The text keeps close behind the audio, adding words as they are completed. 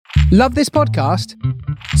Love this podcast?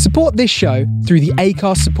 Support this show through the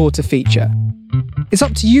Acast supporter feature. It's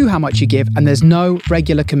up to you how much you give, and there's no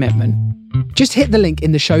regular commitment. Just hit the link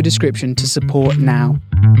in the show description to support now.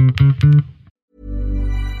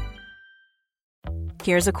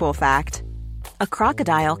 Here's a cool fact. A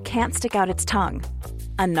crocodile can't stick out its tongue.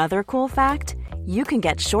 Another cool fact, you can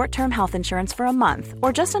get short-term health insurance for a month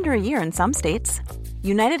or just under a year in some states.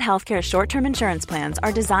 United Healthcare short-term insurance plans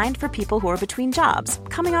are designed for people who are between jobs,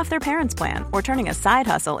 coming off their parents' plan, or turning a side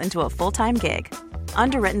hustle into a full-time gig.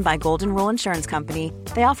 Underwritten by Golden Rule Insurance Company,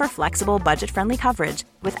 they offer flexible, budget-friendly coverage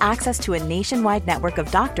with access to a nationwide network of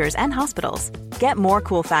doctors and hospitals. Get more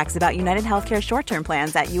cool facts about United Healthcare short-term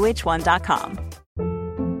plans at uh1.com.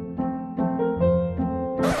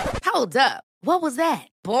 Hold up. What was that?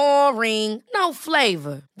 Boring. No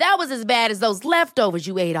flavor. That was as bad as those leftovers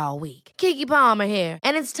you ate all week. Keke Palmer here,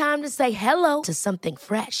 and it's time to say hello to something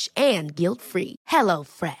fresh and guilt-free. Hello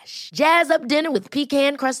Fresh. Jazz up dinner with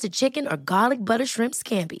pecan-crusted chicken or garlic butter shrimp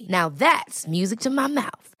scampi. Now that's music to my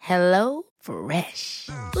mouth. Hello Fresh.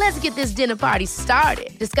 Let's get this dinner party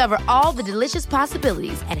started. Discover all the delicious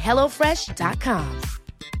possibilities at hellofresh.com.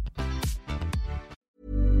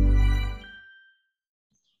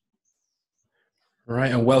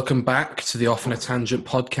 Right, and welcome back to the Off on a Tangent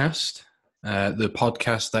podcast, the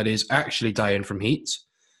podcast that is actually dying from heat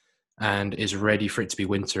and is ready for it to be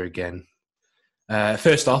winter again.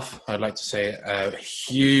 First off, I'd like to say a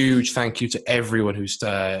huge thank you to everyone who's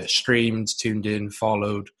streamed, tuned in,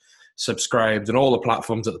 followed, subscribed, and all the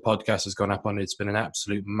platforms that the podcast has gone up on. It's been an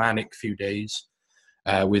absolute manic few days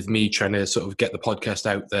with me trying to sort of get the podcast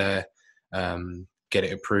out there, get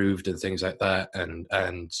it approved and things like that,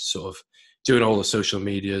 and sort of doing all the social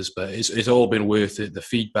medias, but it's all been worth it. The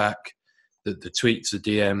feedback, the tweets, the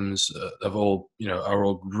DMs are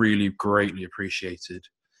all really greatly appreciated.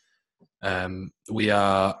 We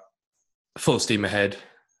are full steam ahead.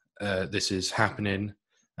 This is happening,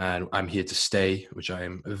 and I'm here to stay, which I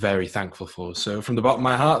am very thankful for. So from the bottom of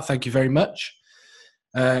my heart, thank you very much.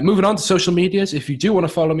 Moving on to social medias. If you do want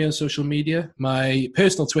to follow me on social media, my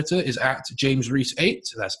personal Twitter is at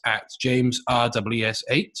JamesRees8. That's at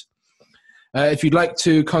JamesRWS8. If you'd like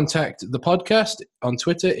to contact the podcast on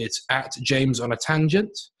Twitter, it's at James on a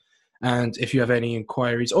Tangent. And if you have any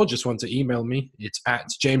inquiries or just want to email me, it's at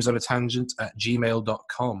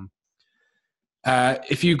jamesonatangent@gmail.com.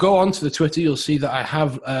 If you go onto the Twitter, you'll see that I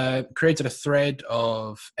have created a thread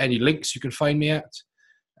of any links you can find me at,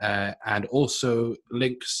 and also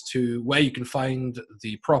links to where you can find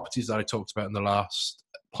the properties that I talked about in the last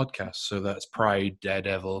podcast. So that's Pride,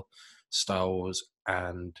 Daredevil, Star Wars,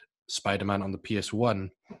 and Spider-Man on the PS1.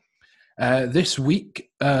 This week,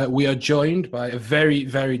 we are joined by a very,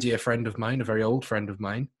 very dear friend of mine, a very old friend of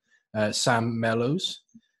mine, Sam Mellows.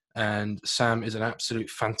 And Sam is an absolute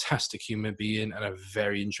fantastic human being and a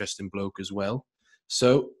very interesting bloke as well.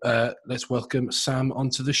 So let's welcome Sam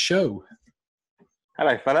onto the show.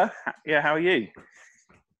 Hello, fella. Yeah, how are you?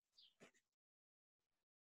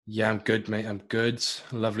 Yeah, I'm good, mate. I'm good.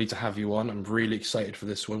 Lovely to have you on. I'm really excited for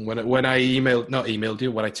this one. When I when I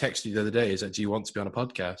texted you the other day, is that, do you want to be on a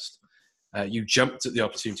podcast? You jumped at the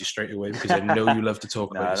opportunity straight away because I know you love to talk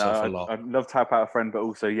about yourself a lot. I'd love to help out a friend, but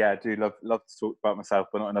also, yeah, I do love to talk about myself,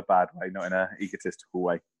 but not in a bad way, not in an egotistical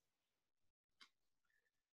way.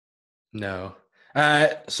 No.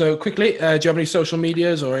 So quickly, do you have any social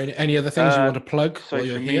medias or any other things you want to plug?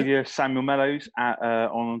 Social media, Samuel Mellows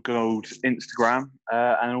on good old Instagram,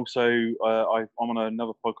 and also I'm on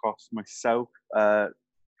another podcast myself for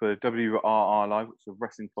WRR Live, which is a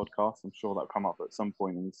wrestling podcast. I'm sure that'll come up at some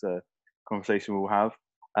point in this conversation we'll have.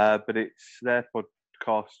 But it's their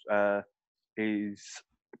podcast is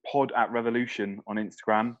Pod at Revolution on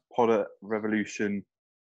Instagram, Pod at Revolution.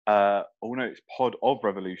 It's Pod of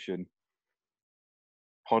Revolution.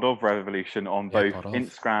 Pod of Revolution on both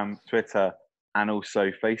Instagram, Twitter, and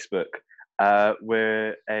also Facebook.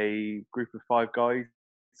 We're a group of 5 guys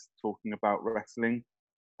talking about wrestling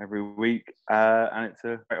every week, and it's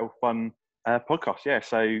a very fun podcast. Yeah,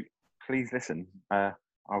 so please listen. I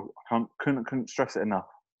couldn't stress it enough.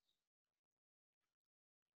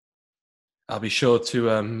 I'll be sure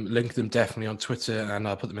to link them definitely on Twitter, and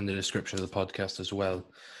I'll put them in the description of the podcast as well.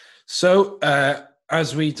 So,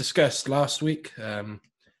 as we discussed last week,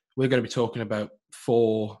 we're going to be talking about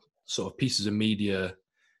 4 sort of pieces of media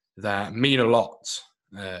that mean a lot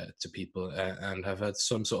to people and have had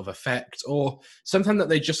some sort of effect or something that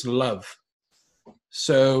they just love.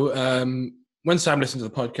 So when Sam listened to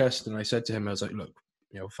the podcast and I said to him, I was like, look,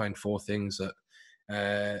 find 4 things that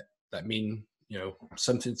that mean,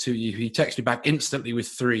 something to you. He texted me back instantly with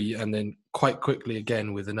 3 and then quite quickly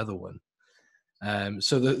again with another one.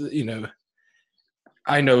 So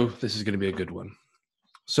I know this is going to be a good one.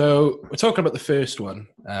 So we're talking about the first one,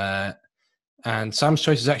 and Sam's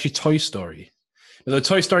choice is actually Toy Story. Now, the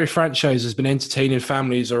Toy Story franchise has been entertaining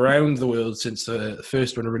families around the world since the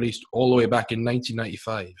first one released all the way back in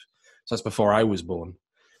 1995. So that's before I was born.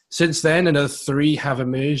 Since then, another 3 have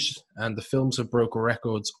emerged, and the films have broken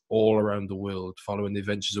records all around the world, following the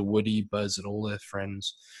adventures of Woody, Buzz, and all their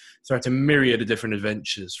friends throughout a myriad of different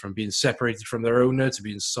adventures, from being separated from their owner to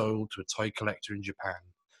being sold to a toy collector in Japan.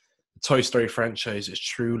 The Toy Story franchise is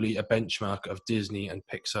truly a benchmark of Disney and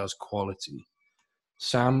Pixar's quality.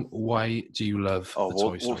 Sam, why do you love the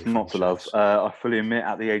Toy Story what's not to love? franchise? I fully admit,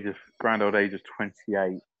 at the grand old age of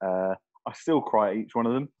 28, I still cry at each one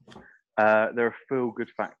of them. They're a feel-good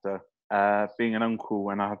factor. Being an uncle,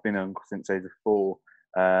 and I have been an uncle since age of 4,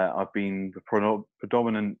 I've been the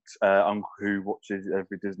predominant uncle who watches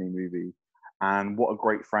every Disney movie. And what a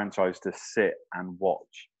great franchise to sit and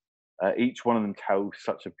watch. Each one of them tells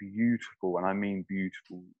such a beautiful, and I mean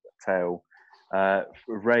beautiful, tale.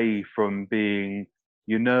 Ray, from being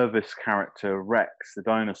your nervous character, Rex, the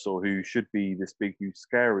dinosaur, who should be this big, huge,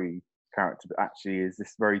 scary character, but actually is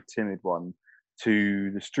this very timid one,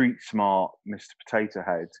 to the street smart Mr. Potato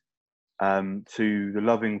Head, to the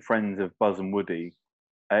loving friends of Buzz and Woody.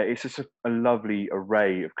 It's just a lovely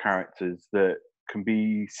array of characters that can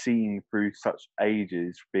be seen through such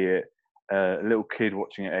ages, be it a little kid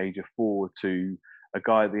watching at age of 4 to a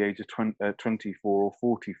guy at the age of 24 or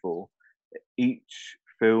 44. Each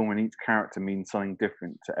film and each character means something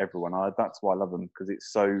different to everyone. That's why I love them, because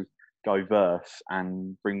it's so diverse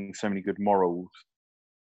and brings so many good morals.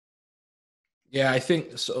 Yeah, I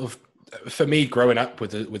think sort of for me, growing up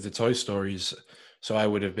with the Toy Stories, so I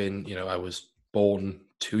would have been, I was born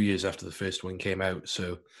 2 years after the first one came out,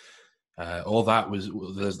 so all that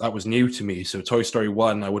was new to me. So Toy Story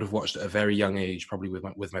 1, I would have watched at a very young age, probably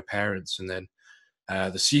with my parents, and then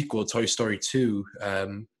the sequel, Toy Story 2,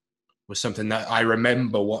 was something that I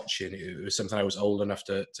remember watching. It was something I was old enough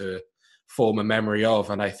to form a memory of,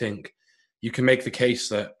 and I think you can make the case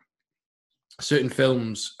that certain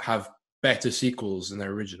films have better sequels than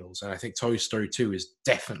their originals, and I think Toy Story 2 is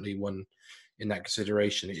definitely one in that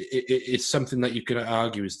consideration. It's something that you can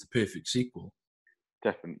argue is the perfect sequel.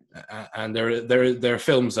 Definitely. And there are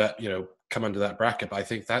films that come under that bracket, but I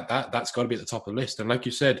think that's got to be at the top of the list. And like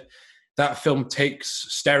you said, that film takes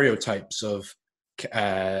stereotypes of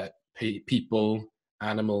people,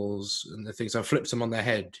 animals, and the things, and flips them on their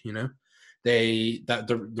head.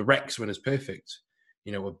 The Rex one is perfect.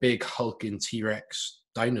 A big hulking T-Rex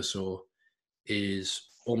dinosaur is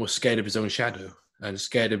almost scared of his own shadow and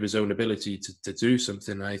scared of his own ability to do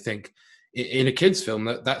something. And I think in a kid's film,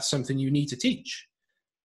 that's something you need to teach.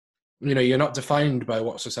 You're not defined by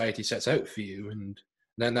what society sets out for you, and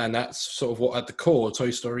then that's sort of what at the core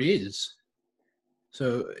Toy Story is.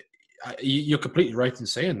 So you're completely right in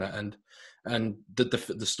saying that, and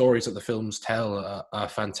the stories that the films tell are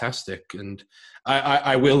fantastic. And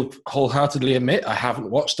I will wholeheartedly admit I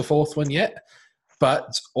haven't watched the 4th one yet,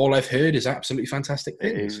 but all I've heard is absolutely fantastic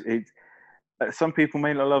things. Some people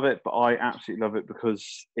may not love it, but I absolutely love it,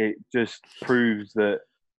 because it just proves that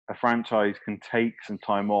a franchise can take some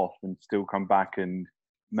time off and still come back and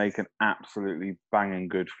make an absolutely banging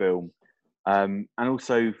good film. And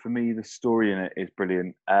also, for me, the story in it is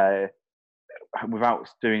brilliant. Without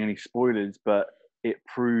doing any spoilers, but it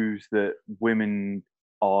proves that women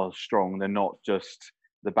are strong. They're not just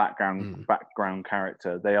the background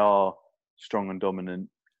character. They are strong and dominant.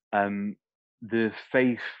 The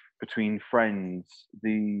faith between friends,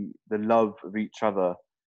 the love of each other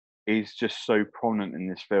is just so prominent in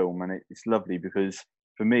this film, and it's lovely, because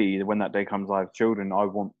for me, when that day comes, I have children. I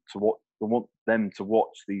want them to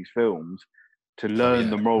watch these films to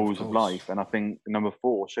learn the morals of life, and I think number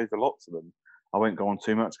 4 shows a lot to them. I won't go on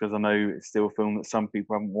too much, because I know it's still a film that some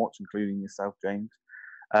people haven't watched, including yourself, James.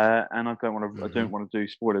 And I don't want to. I don't want to do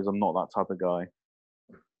spoilers. I'm not that type of guy.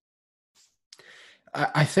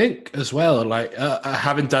 I think as well, like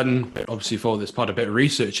having done obviously for this pod a bit of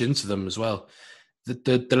research into them as well,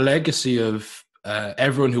 the legacy of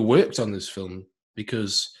everyone who worked on this film,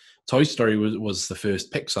 because Toy Story was the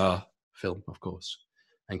first Pixar film, of course,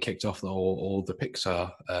 and kicked off all the Pixar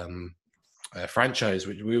franchise,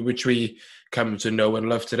 which we come to know and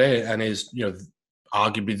love today, and is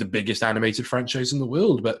arguably the biggest animated franchise in the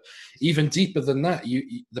world. But even deeper than that,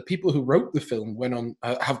 the people who wrote the film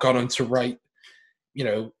have gone on to write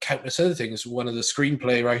countless other things. One of the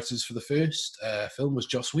screenplay writers for the first film was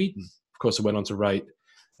Joss Whedon. Of course, he went on to write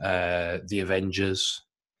The Avengers.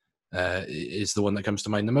 Is the one that comes to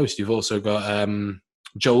mind the most. You've also got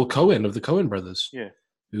Joel Cohen of the Coen brothers,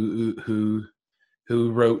 who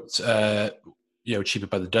who wrote, Cheaper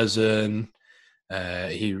by the Dozen.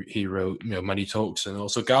 He wrote, Money Talks, and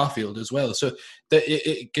also Garfield as well. So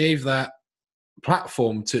it gave that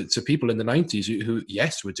platform to people in the 90s who,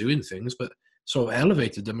 yes, were doing things, but sort of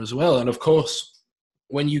elevated them as well. And of course,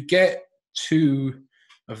 when you get two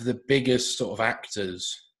of the biggest sort of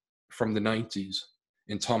actors from the 90s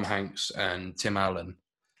in Tom Hanks and Tim Allen,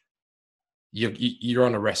 you're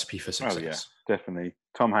on a recipe for success. Oh, yeah, definitely.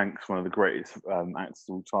 Tom Hanks, one of the greatest actors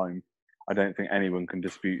of all time. I don't think anyone can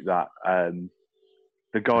dispute that.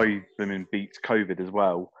 The guy beats COVID as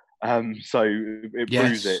well. So it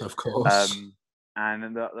proves it. Of course.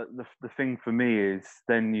 And the thing for me is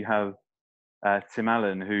then you have Tim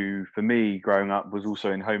Allen, who for me growing up was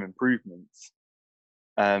also in Home Improvements.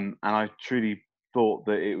 And I truly thought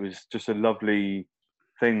that it was just a lovely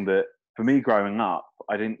thing that for me growing up,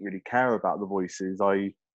 I didn't really care about the voices.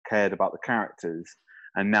 I cared about the characters.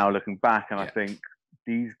 And now looking back, and I think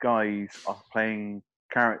these guys are playing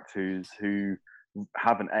characters who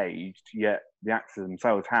haven't aged, yet the actors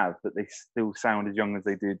themselves have, but they still sound as young as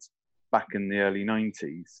they did back in the early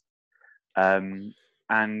 90s.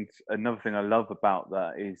 And another thing I love about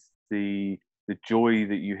that is the joy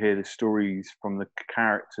that you hear the stories from the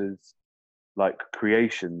characters, like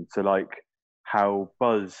creation. So like how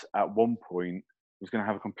Buzz at one point was going to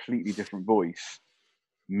have a completely different voice,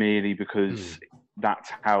 merely because that's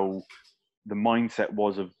how the mindset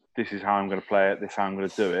was of, this is how I'm going to play it, this is how I'm going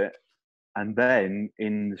to do it. And then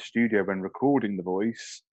in the studio, when recording the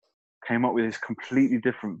voice, came up with this completely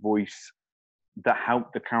different voice that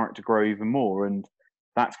helped the character grow even more. And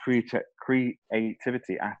that's creativity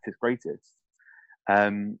at its greatest.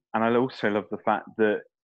 And I also love the fact that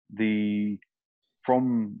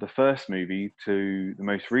from the first movie to the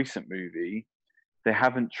most recent movie, they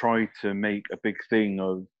haven't tried to make a big thing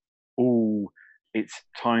of, it's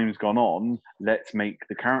time's gone on, let's make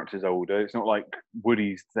the characters older. It's not like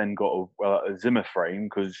Woody's then got a Zimmer frame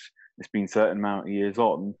because it's been a certain amount of years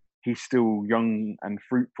on. He's still young and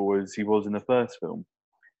fruitful as he was in the first film,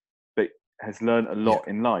 but has learned a lot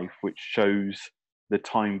in life, which shows the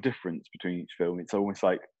time difference between each film. It's almost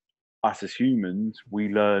like us as humans, we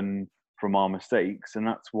learn from our mistakes, and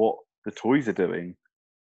that's what the toys are doing.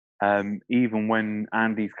 Even when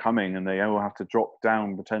Andy's coming and they all have to drop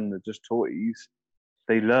down, pretend they're just toys,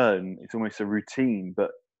 they learn. It's almost a routine,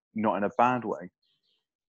 but not in a bad way.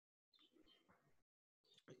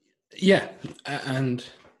 Yeah, and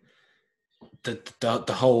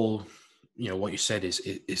the whole, what you said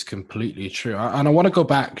is completely true. And I want to go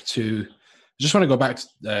back to,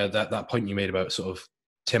 that point you made about sort of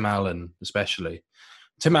Tim Allen, especially.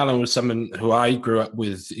 Tim Allen was someone who I grew up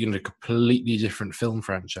with in a completely different film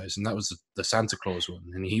franchise, and that was the Santa Claus one.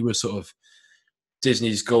 And he was sort of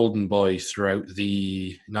Disney's golden boy throughout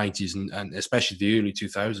the 90s and especially the early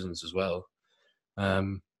 2000s as well.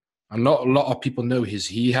 And not a lot of people know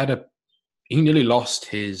he nearly lost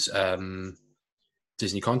his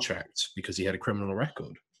Disney contract because he had a criminal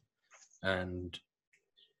record. And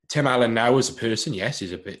Tim Allen now as a person, yes,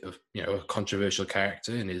 he's a bit of a controversial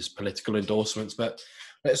character in his political endorsements, but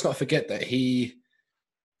let's not forget that he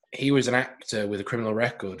was an actor with a criminal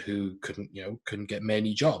record who couldn't get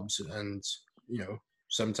many jobs, and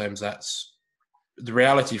sometimes that's the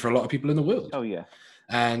reality for a lot of people in the world. Oh yeah,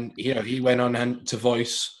 and he went on to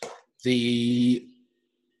voice the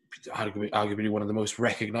arguably one of the most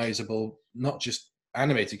recognizable, not just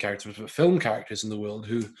animated characters but film characters in the world,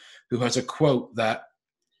 who has a quote that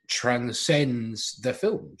transcends their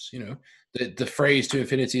films. The phrase "to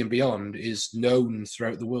infinity and beyond" is known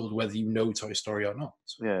throughout the world, whether you know Toy Story or not.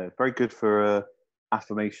 Yeah, very good for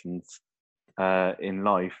affirmations in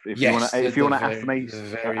life. If you want to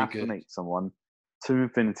affirmate someone, "to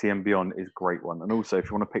infinity and beyond" is a great one. And also, if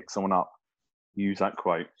you want to pick someone up, use that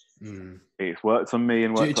quote. It's worked on me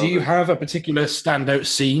and worked. Do you have a particular standout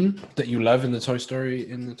scene that you love in the Toy Story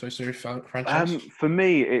franchise? For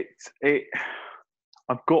me,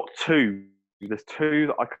 I've got two. There's two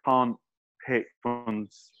that I can't pick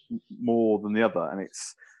one's more than the other, and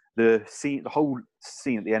it's the whole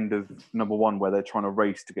scene at the end of number one where they're trying to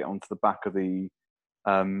race to get onto the back of the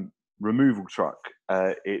removal truck.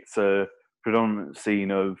 It's a predominant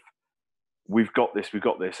scene of we've got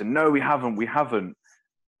this, and no, we haven't.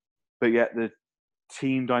 But yet the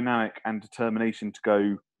team dynamic and determination to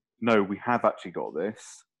go, no, we have actually got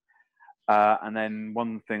this. And then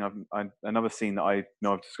one thing, another scene that I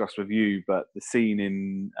know I've discussed with you, but the scene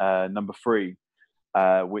in number 3,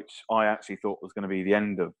 which I actually thought was going to be the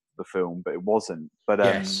end of the film, but it wasn't. But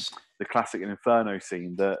the classic Inferno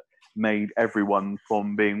scene that made everyone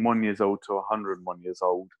from being 1 year old to 101 years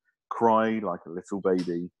old cry like a little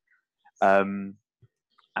baby.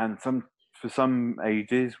 and for some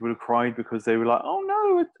ages would have cried because they were like, "Oh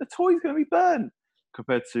no, a toy's going to be burnt,"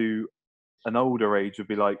 compared to an older age would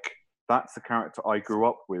be like, "That's the character I grew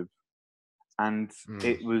up with," and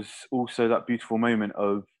it was also that beautiful moment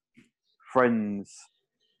of friends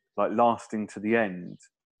like lasting to the end.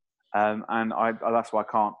 And that's why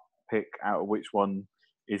I can't pick out which one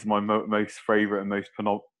is my most favourite and most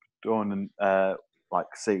predominant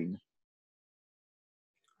like scene.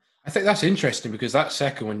 I think that's interesting because that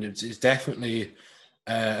second one is definitely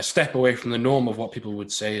a step away from the norm of what people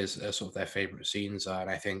would say is sort of their favourite scenes are.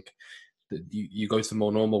 And I think that you go to the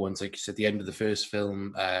more normal ones, like you said, the end of the first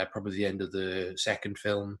film, probably the end of the second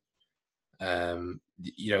film.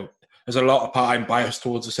 You know, there's a lot of part I'm biased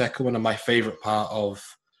towards the second one, and my favourite part of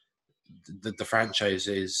the franchise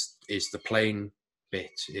is the plane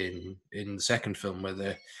bit in the second film where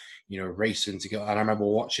they're, you know, racing to go. And I remember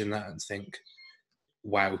watching that and think,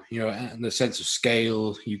 wow, you know, and the sense of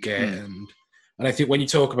scale you get, and I think when you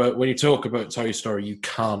talk about Toy Story, you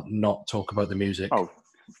can't not talk about the music. Oh,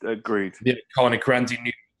 agreed. The iconic Randy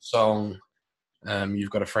Newman song, "You've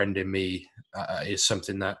Got a Friend in Me," is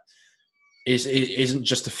something that isn't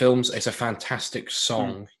just the films; it's a fantastic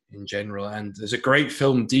song in general, and there's a great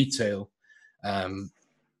film detail.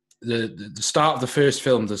 The start of the first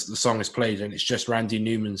film, the song is played, and it's just Randy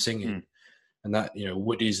Newman singing. And that, you know,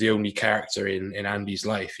 Woody's the only character in Andy's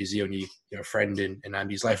life. He's the only, you know, friend in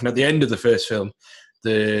Andy's life. And at the end of the first film,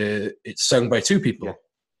 it's sung by two people,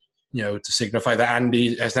 you know, to signify that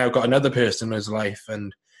Andy has now got another person in his life.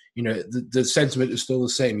 And, you know, the sentiment is still the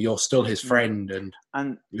same. You're still his friend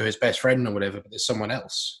and you're his best friend or whatever, but there's someone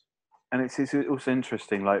else. And it's also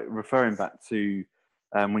interesting, like referring back to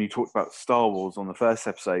when you talked about Star Wars on the first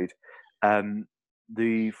episode,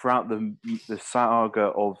 throughout the saga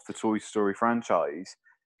of the Toy Story franchise,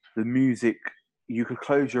 the music, you could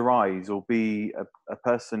close your eyes or be a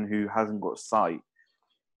person who hasn't got sight,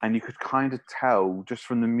 and you could kind of tell just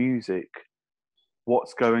from the music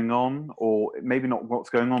what's going on, or maybe not what's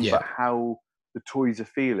going on, but how the toys are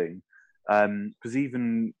feeling. Because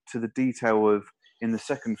even to the detail of in the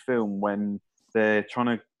second film when they're trying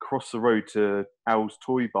to cross the road to Al's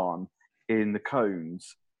Toy Barn in the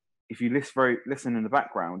cones, if you listen in the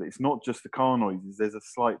background, it's not just the car noises. There's a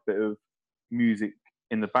slight bit of music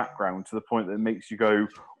in the background to the point that it makes you go,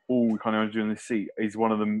 "Oh, we kind of under in the seat. Is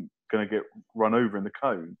one of them going to get run over in the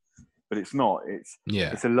cone?" But it's not.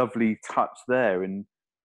 It's a lovely touch there. And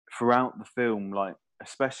throughout the film, like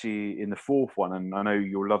especially in the fourth one, and I know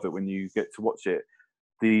you'll love it when you get to watch it,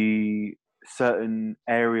 the certain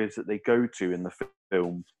areas that they go to in the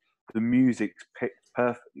film, the music's picked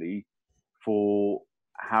perfectly for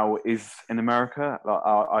how it is in America.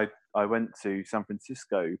 Like I went to San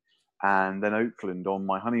Francisco and then Oakland on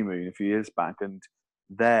my honeymoon a few years back, and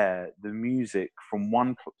there the music from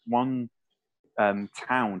one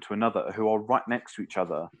town to another, who are right next to each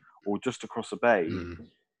other or just across a bay,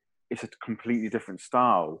 it's a completely different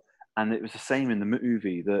style. And it was the same in the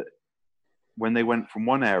movie, that when they went from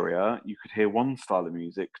one area, you could hear one style of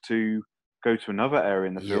music, to go to another area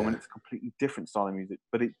in the film and it's a completely different style of music,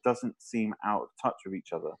 but it doesn't seem out of touch with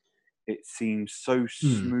each other. It seems so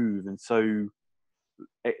smooth and so...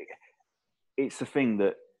 It's the thing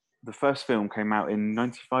that the first film came out in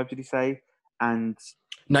 95, did he say? And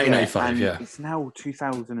 1995, and it's now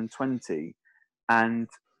 2020, and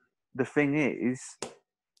the thing is,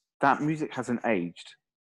 that music hasn't aged.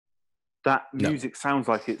 That music sounds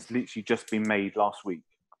like it's literally just been made last week.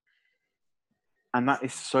 And that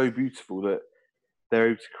is so beautiful that they're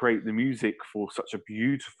able to create the music for such a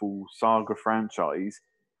beautiful saga franchise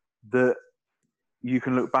that you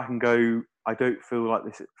can look back and go, I don't feel like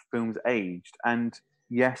this film's aged. And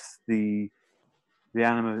yes, the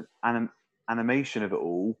animation of it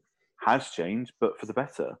all has changed, but for the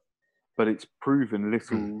better. But it's proven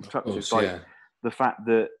little touches, the fact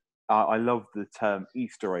that I love the term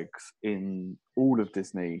Easter eggs in all of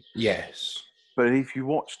Disney. Yes. But if you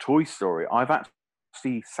watch Toy Story, I've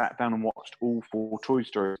actually sat down and watched all 4 Toy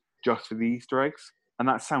Stories just for the Easter eggs. And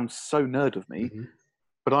that sounds so nerd of me,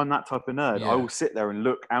 but I'm that type of nerd. Yeah. I will sit there and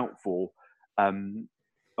look out for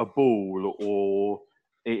a ball, or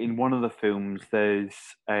in one of the films, there's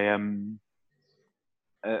a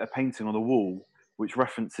painting on the wall which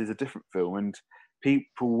references a different film, and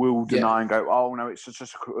people will deny and go, "Oh no, it's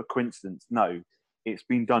just a coincidence." No, it's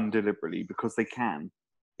been done deliberately because they can.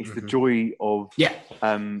 It's the joy of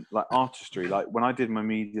like artistry. Like when I did my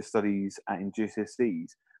media studies in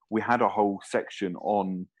GCSEs, we had a whole section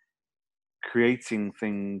on creating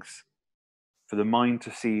things for the mind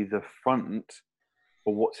to see the front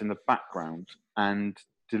or what's in the background, and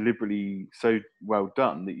deliberately so well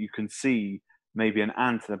done that you can see maybe an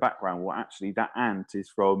ant in the background. Well, actually, that ant is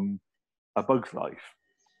from A Bug's Life.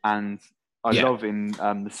 And I love in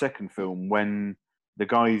the second film when the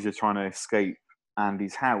guys are trying to escape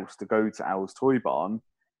Andy's house to go to Al's toy barn.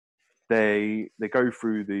 They go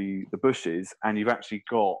through the bushes, and you've actually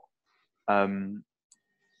got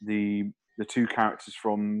the two characters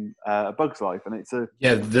from A Bug's Life, and it's a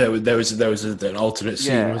there was an alternate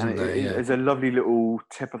scene, wasn't there? It's a lovely little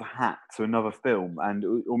tip of the hat to another film, and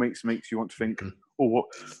it all makes you want to think,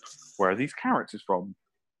 where are these characters from?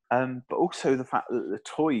 But also the fact that the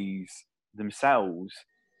toys themselves,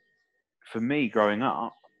 for me growing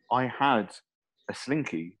up, I had a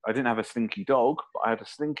Slinky. I didn't have a Slinky dog, but I had a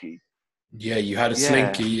Slinky. Yeah, you had a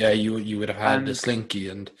Slinky. Yeah, you would have had a Slinky,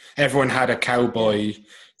 and everyone had a cowboy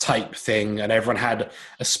type thing, and everyone had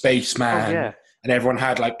a spaceman, and everyone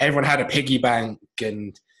had a piggy bank,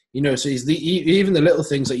 and so it's even the little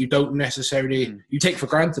things that you don't necessarily you take for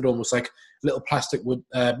granted, almost like little plastic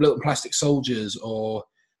soldiers, or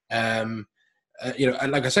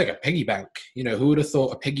like I said, a piggy bank. Who would have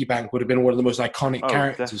thought a piggy bank would have been one of the most iconic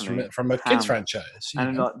characters from a kids franchise?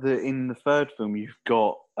 And in the third film, you've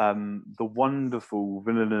got the wonderful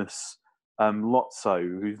villainous Lotso,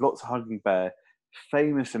 who's Lotso Hugging Bear,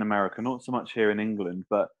 famous in America, not so much here in England,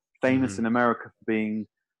 but famous in America for being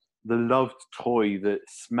the loved toy that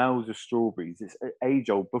smells of strawberries. It's age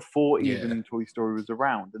old, before even Toy Story was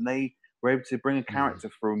around, and they were able to bring a character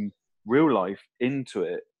from real life into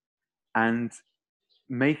it and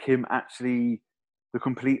make him actually the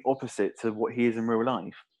complete opposite to what he is in real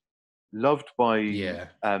life. Loved by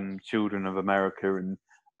children of America, and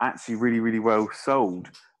actually really, really well sold.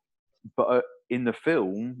 But in the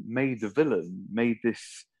film, made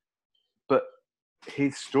this, but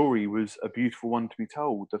his story was a beautiful one to be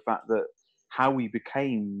told. The fact that how he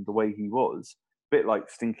became the way he was, a bit like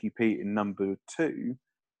Stinky Pete in number 2,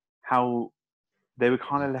 how they were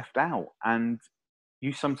kind of left out. And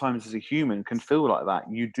you sometimes as a human can feel like that.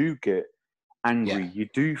 You do get angry. You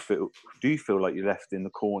do feel like you're left in the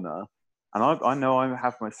corner. And I know I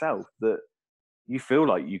have myself, that you feel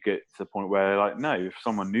like you get to the point where, like, no, if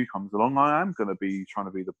someone new comes along, I am going to be trying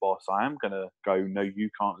to be the boss. I am going to go, no, you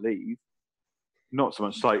can't leave. Not so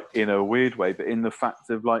much like in a weird way, but in the fact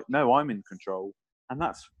of like, no, I'm in control. And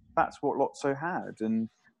that's what Lotso had. And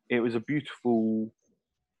it was a beautiful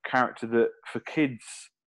character that for kids,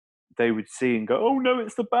 they would see and go, oh no,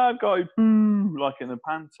 it's the bad guy, boo, like in a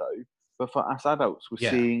panto. But for us adults, we're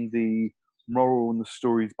seeing the moral and the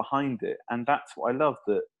stories behind it. And that's what I love,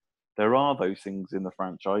 that there are those things in the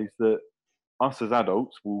franchise that us as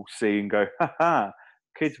adults will see and go, ha ha,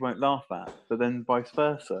 kids won't laugh at. But then vice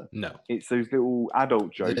versa. No. It's those little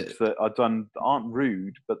adult jokes that are done that aren't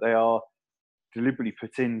rude, but they are deliberately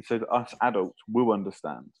put in so that us adults will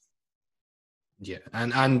understand. Yeah,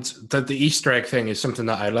 and the Easter egg thing is something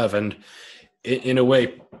that I love. And in a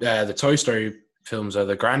way, the Toy Story films are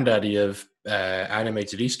the granddaddy of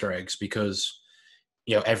animated Easter eggs, because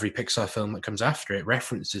every Pixar film that comes after it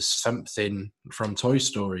references something from Toy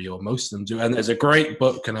Story, or most of them do. And there's a great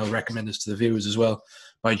book, and I'll recommend this to the viewers as well,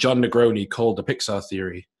 by John Negroni, called The Pixar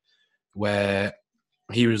Theory, where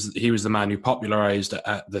he was the man who popularized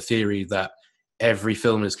the theory that every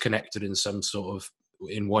film is connected in some sort of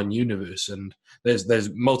in one universe. And there's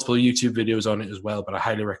multiple YouTube videos on it as well, but I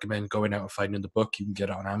highly recommend going out and finding the book. You can get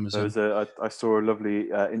it on Amazon. I saw a lovely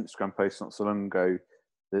Instagram post not so long ago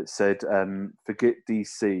that said, forget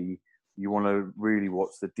DC, you want to really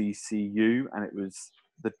watch the DCU, and it was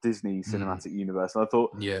the Disney Cinematic Universe. And I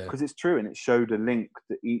thought, because it's true, and it showed a link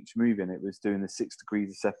to each movie, and it was doing the 6 degrees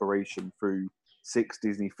of separation through 6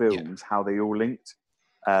 Disney films, how they all linked.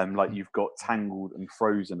 Like you've got Tangled and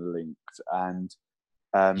Frozen are linked, and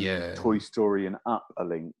Toy Story and Up are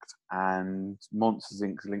linked, and Monsters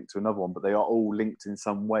Inc. is linked to another one, but they are all linked in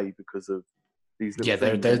some way because of these little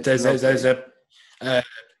things.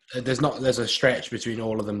 There's a stretch between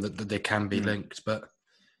all of them that they can be linked, but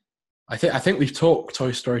I think we've talked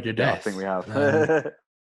Toy Story to death. Yeah, I think we have.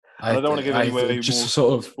 I don't want to give away just more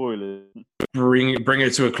sort of spoilers. Bring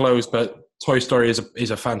it to a close, but Toy Story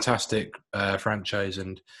is a fantastic franchise,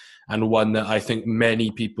 and one that I think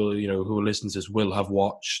many people who listen to this will have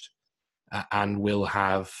watched and will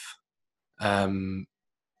have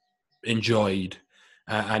enjoyed,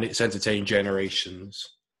 and it's entertained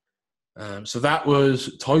generations. So that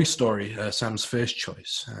was Toy Story, Sam's first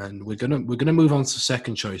choice, and we're gonna move on to the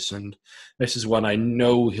second choice, and this is one I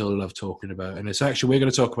know he'll love talking about, and it's actually we're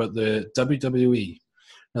going to talk about the WWE.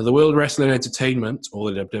 Now, the World Wrestling Entertainment, or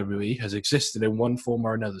the WWE, has existed in one form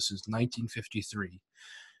or another since 1953.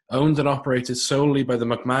 Owned and operated solely by the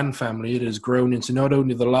McMahon family, it has grown into not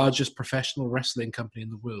only the largest professional wrestling company in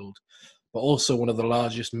the world, but also one of the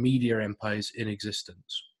largest media empires in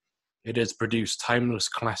existence. It has produced timeless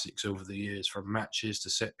classics over the years, from matches to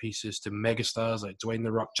set pieces to megastars like Dwayne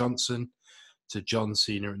 "The Rock" Johnson to John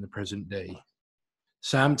Cena in the present day.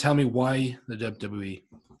 Sam, tell me why the WWE?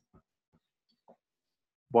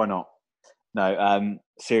 Why not? No,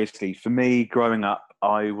 seriously, for me, growing up,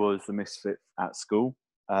 I was the misfit at school.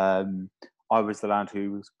 I was the lad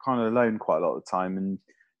who was kind of alone quite a lot of the time. And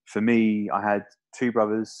for me, I had 2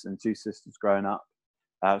 brothers and 2 sisters growing up.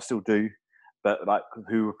 Still do, but like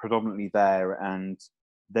who were predominantly there, and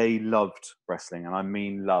they loved wrestling, and I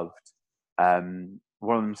mean loved.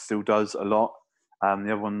 One of them still does a lot, the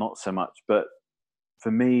other one not so much. But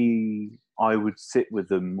for me, I would sit with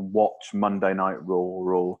them and watch Monday Night Raw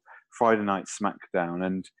or Friday Night SmackDown,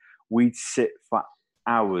 and we'd sit for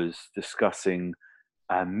hours discussing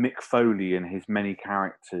Mick Foley and his many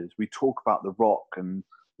characters. We talk about The Rock and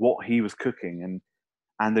what he was cooking,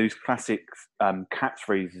 and those classic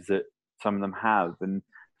catchphrases that some of them have. And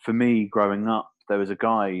for me, growing up, there was a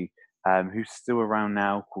guy who's still around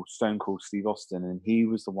now called Stone Cold Steve Austin, and he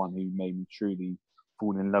was the one who made me truly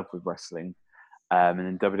fall in love with wrestling. And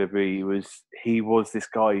in WWE, he was this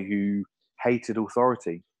guy who hated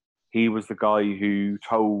authority. He was the guy who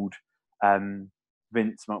told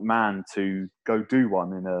Vince McMahon to go do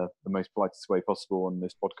one in the most politest way possible on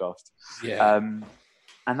this podcast. Yeah.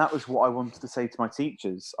 And that was what I wanted to say to my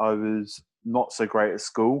teachers. I was not so great at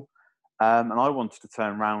school, and I wanted to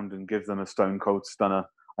turn around and give them a stone cold stunner.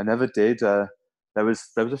 I never did. There was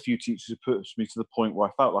a few teachers who pushed me to the point where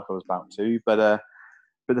I felt like I was about to, but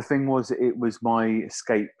the thing was, it was my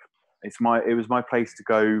escape. It was my place to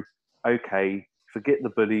go. Okay, forget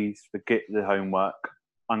the bullies, forget the homework.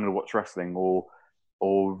 I'm going to watch wrestling or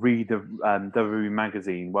read the WWE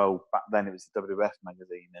magazine. Well, back then it was the WWF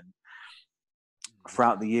magazine, and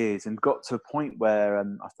throughout the years, and got to a point where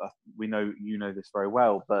we know you know this very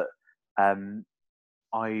well, but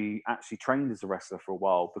I actually trained as a wrestler for a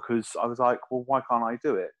while because I was like, well, why can't I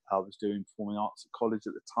do it? I was doing performing arts at college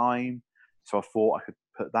at the time, so I thought I could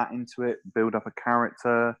put that into it, build up a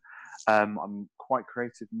character. I'm quite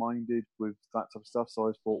creative-minded with that type of stuff, so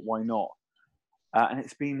I thought, why not? And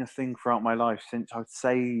it's been a thing throughout my life since I'd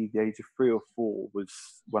say the age of 3 or 4 was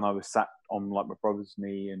when I was sat on like my brother's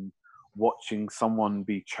knee and watching someone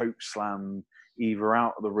be choke slammed either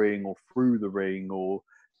out of the ring or through the ring or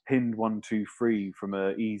pinned 1, 2, 3 from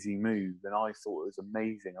an easy move. And I thought it was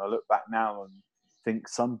amazing. I look back now and think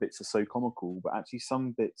some bits are so comical, but actually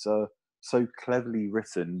some bits are so cleverly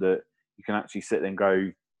written that you can actually sit there and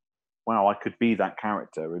go, wow, I could be that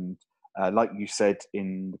character. And like you said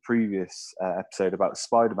in the previous episode about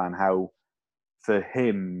Spider-Man, how for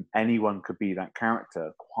him, anyone could be that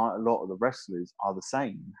character. Quite a lot of the wrestlers are the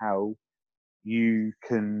same. How you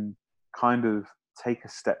can kind of take a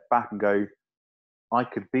step back and go, I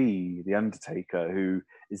could be The Undertaker, who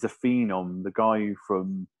is the phenom, the guy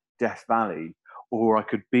from Death Valley, or I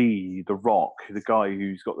could be The Rock, the guy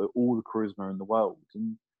who's got all the charisma in the world.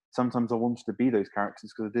 And sometimes I wanted to be those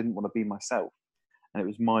characters because I didn't want to be myself. And it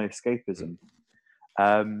was my escapism.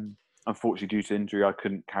 Unfortunately, due to injury, I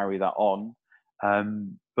couldn't carry that on.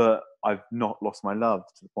 But I've not lost my love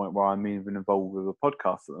to the point where I'm even involved with a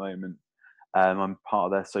podcast at the moment. I'm part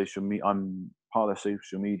of their social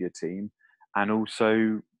media team, and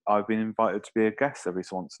also I've been invited to be a guest every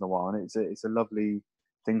so once in a while, and it's a lovely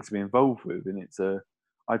thing to be involved with, and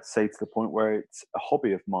I'd say to the point where it's a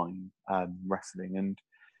hobby of mine, wrestling. And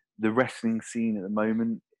the wrestling scene at the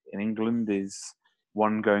moment in England is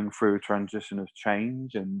one going through a transition of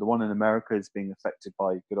change, and the one in America is being affected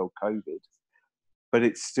by good old COVID. But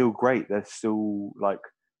it's still great. They're still like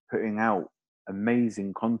putting out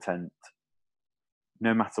amazing content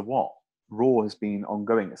no matter what. Raw has been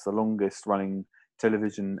ongoing. It's the longest running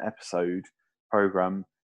television episode program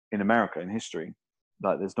in America in history.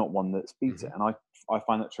 Like there's not one that's beat it. And I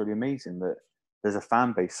find that truly amazing that there's a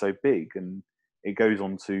fan base so big, and it goes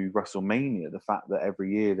on to WrestleMania. The fact that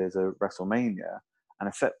every year there's a WrestleMania, and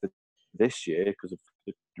except for this year because of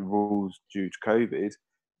the rules due to COVID,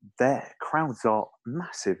 their crowds are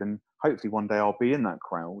massive, and hopefully one day I'll be in that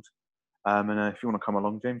crowd. And if you want to come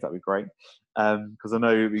along, James, that'd be great, because I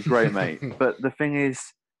know it'd be great, mate. But the thing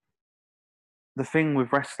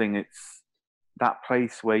with wrestling, it's that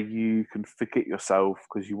place where you can forget yourself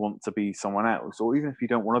because you want to be someone else, or even if you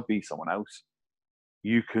don't want to be someone else,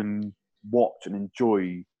 you can watch and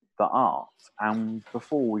enjoy the art. And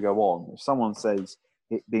before we go on, if someone says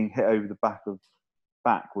being hit over the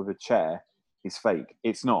back with a chair is fake,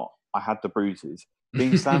 it's not. I had the bruises.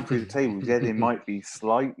 Being slammed through the tables, yeah, they might be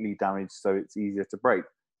slightly damaged, so it's easier to break.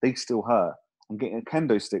 They still hurt, and getting a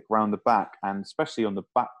kendo stick round the back, and especially on the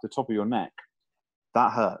top of your neck,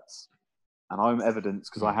 that hurts. And I'm evidence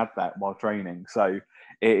because I had that while training. So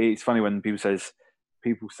it's funny when people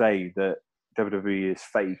say that WWE is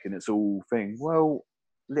fake and it's all thing. Well,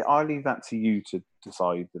 I leave that to you to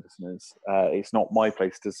decide, the listeners. It's not my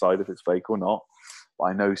place to decide if it's fake or not. But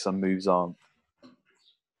I know some moves aren't.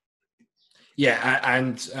 Yeah,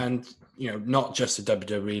 and not just the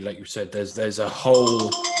WWE, like you said. There's a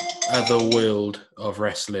whole other world of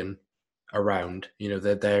wrestling around.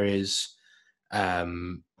 There is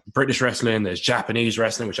British wrestling. There's Japanese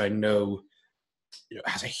wrestling, which I know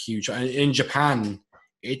has a huge. In Japan,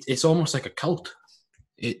 it's almost like a cult.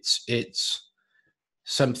 It's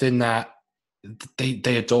something that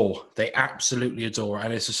they adore. They absolutely adore,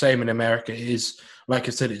 and it's the same in America. It is, like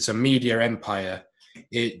I said, it's a media empire.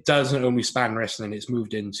 It doesn't only span wrestling; it's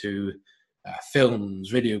moved into films,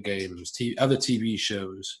 video games, other TV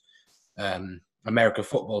shows. American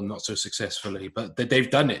football, not so successfully, but they've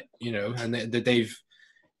done it, and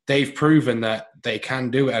they've proven that they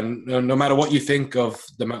can do it. And no matter what you think of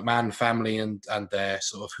the McMahon family and their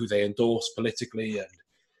sort of who they endorse politically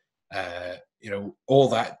and all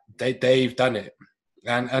that, they've done it.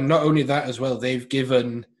 And not only that as well, they've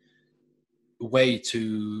given way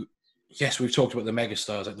to, yes, we've talked about the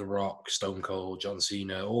megastars like The Rock, Stone Cold, John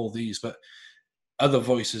Cena, all these, but other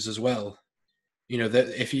voices as well.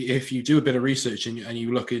 That if you do a bit of research and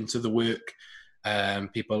you look into the work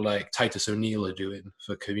people like Titus O'Neil are doing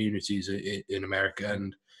for communities in America,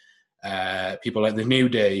 and people like the New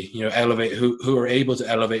Day, elevate who are able to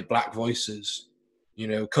elevate black voices.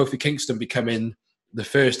 Kofi Kingston becoming the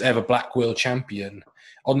first ever black world champion.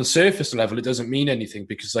 On the surface level, it doesn't mean anything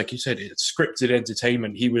because, like you said, it's scripted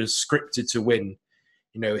entertainment. He was scripted to win.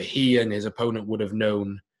 He and his opponent would have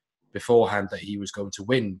known beforehand that he was going to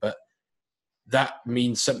win, but that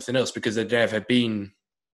means something else because there'd never been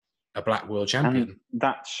a black world champion. And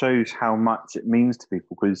that shows how much it means to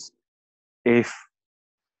people, because if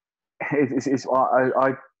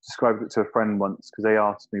I described it to a friend once because they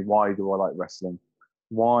asked me, why do I like wrestling?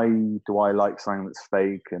 Why do I like something that's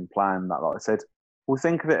fake and planned? That I said, well,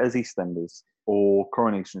 think of it as EastEnders or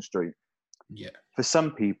Coronation Street. Yeah. For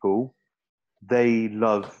some people, they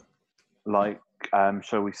love,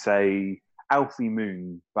 shall we say, Alfie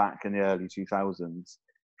Moon back in the early 2000s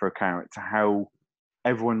for a character, how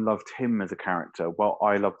everyone loved him as a character. Well,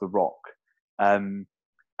 I love The Rock. And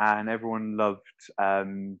everyone loved a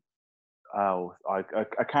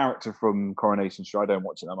character from Coronation Street. I don't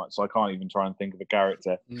watch it that much, so I can't even try and think of a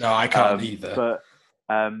character. No, I can't either. But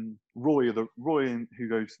Roy, who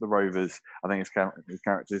goes to the Rovers, I think his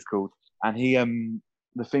character is called. And he,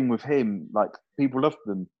 the thing with him, people loved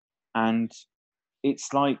them. And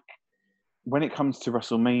it's like, when it comes to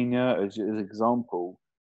WrestleMania, as an example,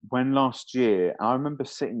 when last year, I remember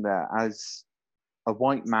sitting there as a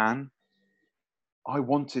white man, I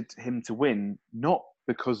wanted him to win, not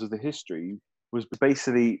because of the history, was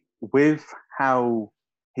basically with how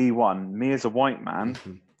he won. Me as a white man,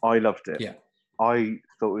 I loved it. Yeah. I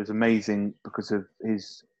thought it was amazing because of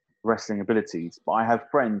his wrestling abilities, but I have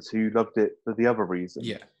friends who loved it for the other reason.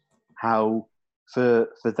 Yeah. How for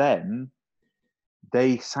them,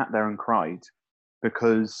 they sat there and cried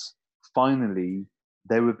because finally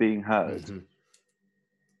they were being heard. Mm-hmm.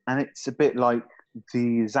 And it's a bit like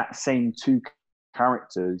the exact same two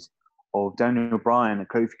characters of Daniel Bryan and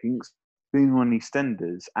Kofi Kingston being on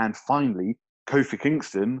EastEnders, and finally Kofi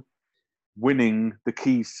Kingston winning the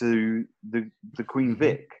keys to the Queen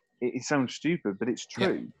Vic. It sounds stupid, but it's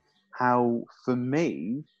true. Yeah. How, for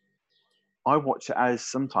me, I watch it as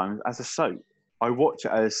sometimes as a soap. I watch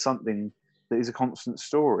it as something that is a constant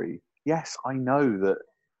story. Yes, I know that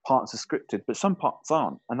parts are scripted, but some parts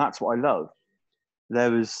aren't, and that's what I love.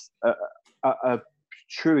 There was a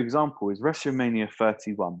true example is WrestleMania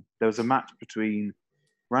 31. There was a match between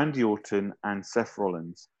Randy Orton and Seth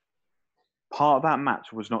Rollins. Part of that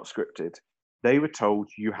match was not scripted. They were told,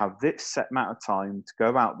 you have this set amount of time to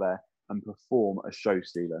go out there and perform a show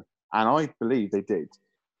stealer. And I believe they did.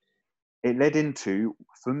 It led into,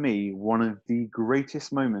 for me, one of the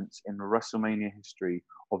greatest moments in the WrestleMania history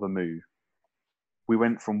of a move. We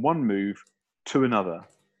went from one move to another.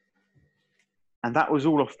 And that was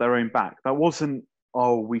all off their own back. That wasn't,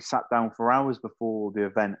 we sat down for hours before the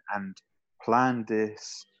event and planned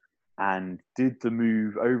this and did the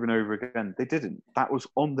move over and over again. They didn't. That was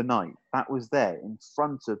on the night. That was there in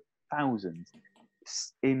front of thousands.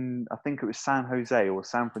 I think it was San Jose or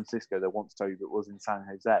San Francisco. They once told you it was in San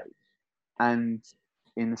Jose. And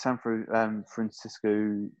in the San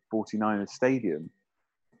Francisco 49ers Stadium.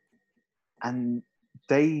 And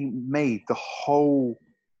they made the whole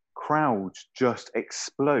crowds just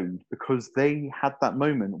explode because they had that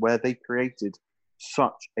moment where they created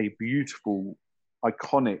such a beautiful,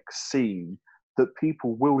 iconic scene that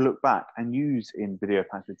people will look back and use in video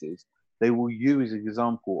packages. They will use an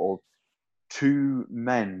example of two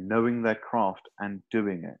men knowing their craft and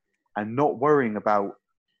doing it and not worrying about,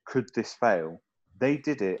 could this fail? They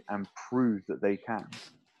did it and proved that they can.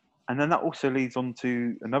 And then that also leads on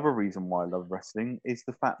to another reason why I love wrestling, is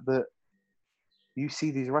the fact that you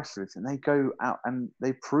see these wrestlers and they go out and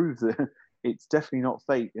they prove that it's definitely not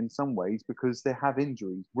fake in some ways because they have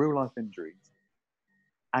injuries, real life injuries.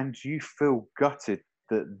 And you feel gutted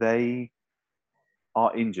that they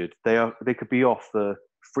are injured. They could be off for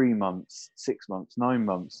 3 months, 6 months, 9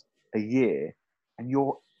 months, a year, and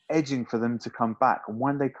you're edging for them to come back. And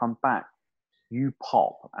when they come back, you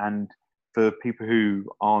pop. And for people who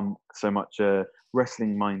aren't so much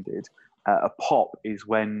wrestling minded, a pop is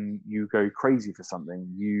when you go crazy for something.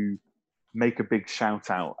 You make a big shout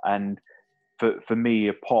out. And for me,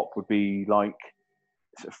 a pop would be like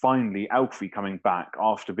finally Alfie coming back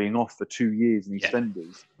after being off for 2 years in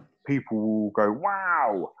EastEnders. People will go,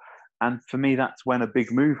 wow. And for me, that's when a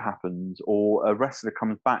big move happens, or a wrestler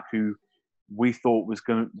comes back who we thought was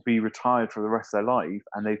going to be retired for the rest of their life,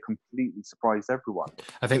 and they completely surprised everyone.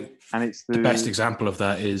 I think and it's the best example of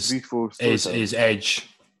that is Edge.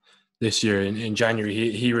 This year in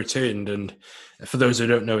January, he returned, and for those who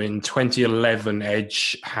don't know, in 2011,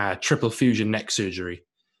 Edge had triple fusion neck surgery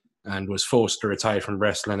and was forced to retire from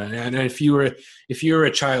wrestling. And if you were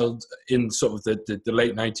a child in sort of the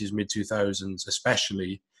late 90s, mid 2000s,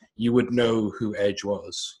 especially, you would know who Edge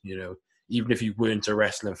was. You know, even if you weren't a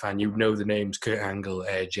wrestling fan, you'd know the names Kurt Angle,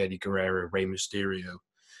 Edge, Eddie Guerrero, Rey Mysterio.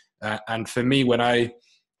 And for me, when I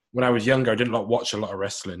was younger, I didn't watch a lot of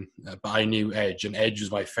wrestling, but I knew Edge, and Edge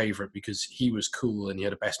was my favorite because he was cool and he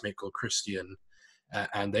had a best mate called Christian,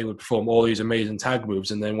 and they would perform all these amazing tag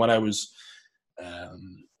moves. And then when I was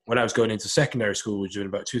going into secondary school, which was in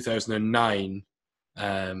about 2009,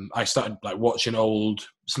 I started watching old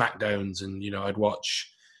SmackDowns, and I'd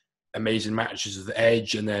watch amazing matches of the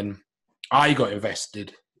Edge, and then I got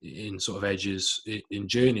invested in sort of Edge's in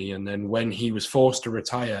journey. And then when he was forced to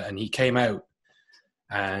retire, and he came out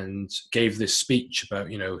and gave this speech about,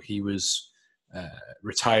 he was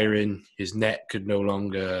retiring, his neck could no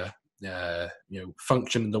longer,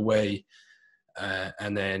 function in the way.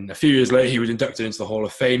 And then a few years later, he was inducted into the Hall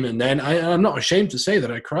of Fame. And then I'm not ashamed to say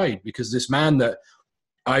that I cried, because this man that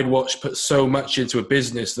I'd watched put so much into a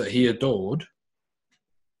business that he adored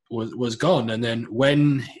was gone. And then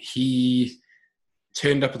when he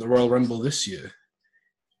turned up at the Royal Rumble this year,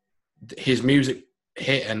 his music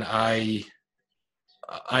hit, and I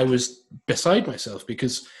was beside myself,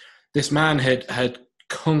 because this man had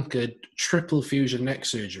conquered triple fusion neck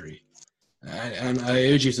surgery. And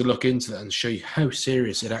I urge you to look into that and show you how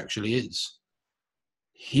serious it actually is.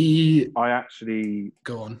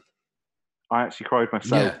 Go on. I actually cried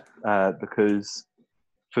myself, because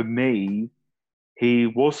for me, he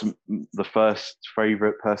wasn't the first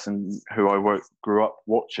favourite person who I grew up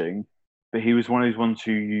watching, but he was one of those ones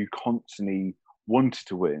who you constantly wanted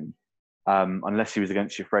to win. Unless he was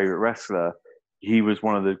against your favourite wrestler, he was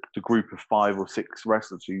one of the group of 5 or 6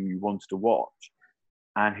 wrestlers who you wanted to watch.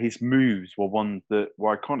 And his moves were ones that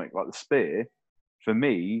were iconic, like the spear. For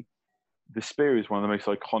me, the spear is one of the most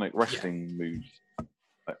iconic wrestling moves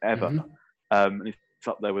ever. Mm-hmm. And it's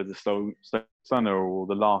up there with the Stone Stunner or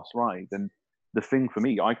the Last Ride. And the thing for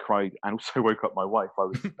me, I cried and also woke up my wife. I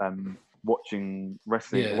was watching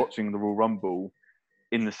wrestling, watching the Royal Rumble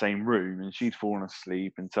in the same room, and she'd fallen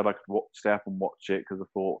asleep and said I could stay up and watch it because I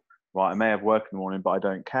thought, right, I may have work in the morning, but I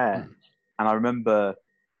don't care. And I remember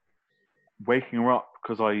waking her up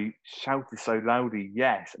because I shouted so loudly,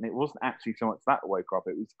 yes, and it wasn't actually so much that woke her up,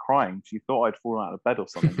 it was crying. She thought I'd fallen out of bed or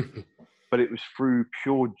something. But it was through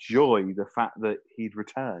pure joy, the fact that he'd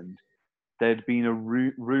returned. There'd been a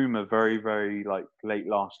rumour very, very late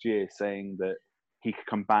last year saying that he could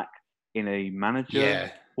come back in a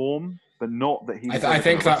manager form, but not that he was... I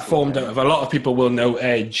think that formed of a lot of people will know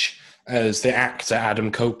Edge as the actor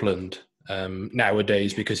Adam Copeland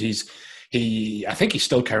nowadays, because I think he's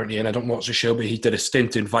still currently in, I don't watch the show, but he did a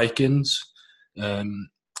stint in Vikings.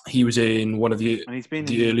 He was in one of the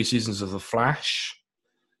early seasons of The Flash.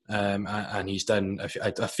 And he's done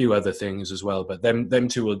a few other things as well, but them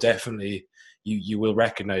two will definitely, you will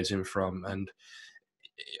recognize him from. And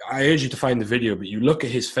I urge you to find the video, but you look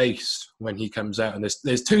at his face when he comes out, and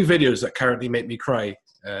there's 2 videos that currently make me cry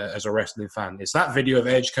as a wrestling fan. It's that video of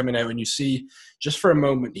Edge coming out, and you see just for a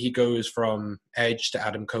moment he goes from Edge to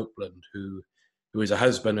Adam Copeland, who is a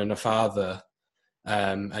husband and a father,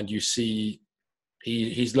 and you see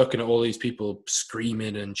he's looking at all these people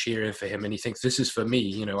screaming and cheering for him, and he thinks, this is for me.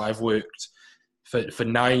 You know, I've worked for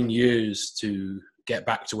 9 years to get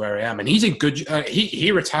back to where I am. And he's in good,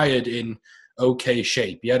 he retired in okay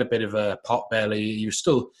shape. He had a bit of a pot belly. He was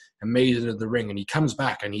still amazing in the ring, and he comes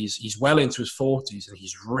back and he's well into his 40s and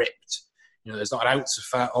he's ripped. You know, there's not an ounce of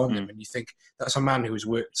fat on him. And you think, that's a man who's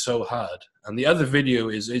worked so hard. And the other video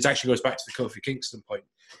it actually goes back to the Kofi Kingston point.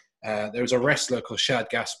 There was a wrestler called Shad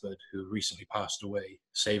Gaspard who recently passed away,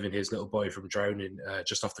 saving his little boy from drowning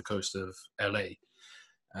just off the coast of LA.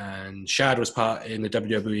 And Shad was part in the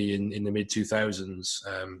WWE in the mid 2000s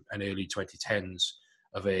and early 2010s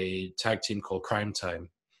of a tag team called Crime Time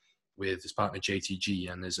with his partner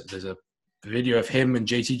JTG. And there's a video of him and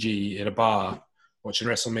JTG in a bar watching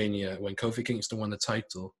WrestleMania when Kofi Kingston won the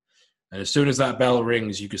title. And as soon as that bell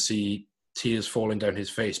rings, you could see tears falling down his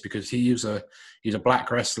face, because he's a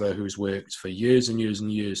black wrestler who's worked for years and years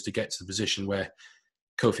and years to get to the position where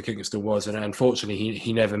Kofi Kingston was, and unfortunately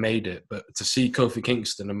he never made it. But to see Kofi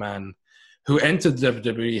Kingston, a man who entered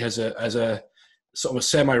WWE as a sort of a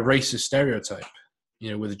semi-racist stereotype,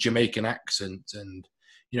 you know, with a Jamaican accent, and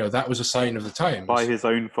you know, that was a sign of the times. By his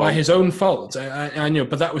own fault. By his own fault. I know,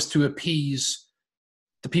 but that was to appease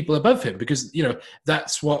the people above him, because you know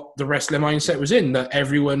that's what the wrestling mindset was in, that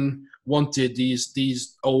everyone wanted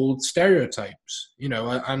these old stereotypes, you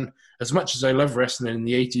know. And as much as I love wrestling in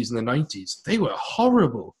the 80s and the 90s, they were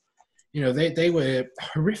horrible. You know, they were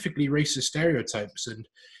horrifically racist stereotypes. And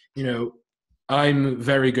you know, I'm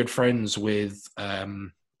very good friends with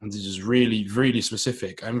and this is really, really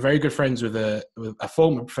specific, I'm very good friends with a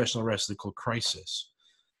former professional wrestler called Crisis,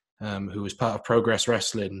 who was part of Progress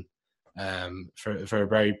Wrestling for a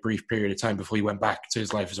very brief period of time before he went back to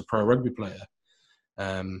his life as a pro rugby player.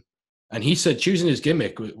 And he said choosing his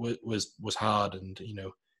gimmick was hard, and you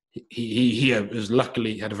know, he was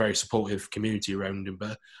luckily had a very supportive community around him.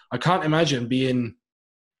 But I can't imagine being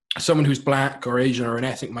someone who's black or Asian or an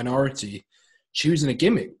ethnic minority choosing a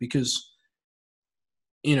gimmick, because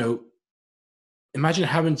you know, imagine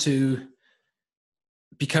having to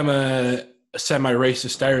become a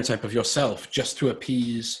semi-racist stereotype of yourself just to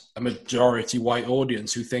appease a majority white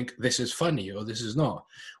audience who think this is funny or this is not.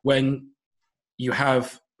 When you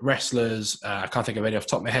have wrestlers, I can't think of any off the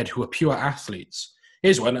top of my head, who are pure athletes.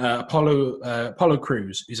 Here's one, Apollo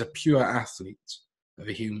Crews is a pure athlete of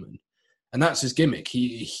a human. And that's his gimmick.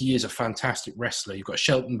 He is a fantastic wrestler. You've got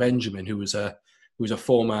Shelton Benjamin, who was a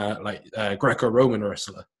former Greco-Roman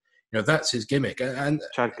wrestler. You know, that's his gimmick. And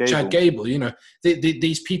Chad Gable, you know,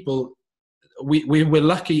 these people, we're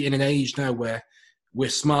lucky in an age now where we're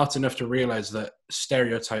smart enough to realize that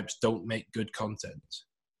stereotypes don't make good content.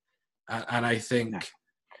 And I think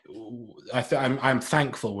I'm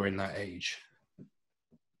thankful we're in that age.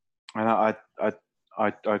 And I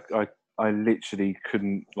literally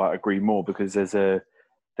couldn't agree more, because they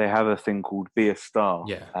have a thing called Be a Star.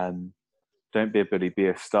 Yeah. Don't be a bully, be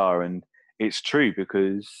a star. And it's true,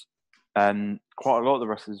 because quite a lot of the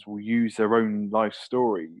wrestlers will use their own life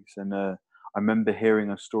stories. And I remember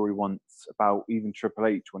hearing a story once about even Triple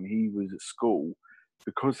H when he was at school,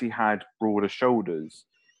 because he had broader shoulders,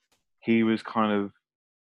 he was kind of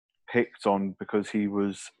picked on because he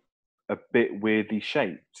was a bit weirdly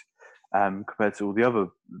shaped compared to all the other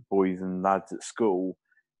boys and lads at school.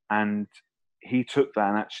 And he took that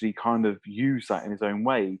and actually kind of used that in his own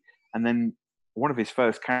way. And then one of his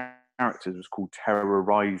first characters was called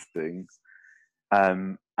Terrorizing.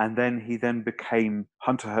 And then he became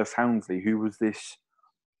Hunter Hearst Helmsley, who was this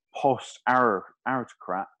posh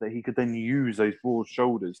aristocrat that he could then use those broad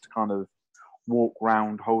shoulders to kind of walk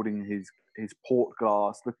around holding his port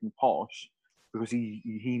glass, looking posh, because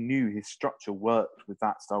he knew his structure worked with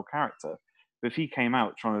that style character. But if he came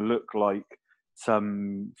out trying to look like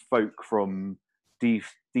some folk from deep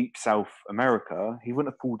South America, he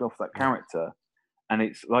wouldn't have pulled off that character. And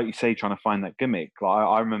it's like you say, trying to find that gimmick.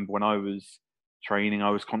 I remember when I was training,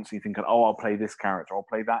 I was constantly thinking, I'll play this character, I'll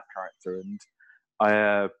play that character. And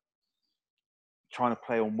I trying to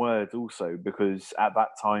play on words also, because at that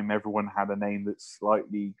time everyone had a name that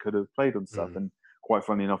slightly could have played on stuff. And quite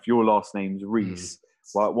funny enough, your last name's Reese.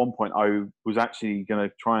 Well, at one point I was actually going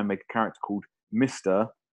to try and make a character called Mr.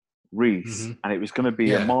 Reese, and it was going to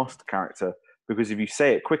be a master character, because if you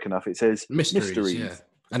say it quick enough, it says Mr. Reese. Yeah.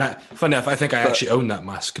 And funny enough, I think I actually own that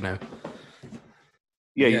mask now.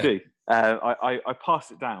 Yeah, you do. I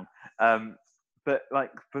passed it down. But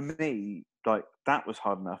for me, that was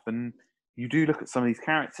hard enough. And you do look at some of these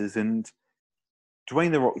characters, and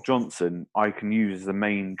Dwayne "The Rock" Johnson, I can use as the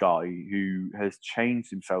main guy who has changed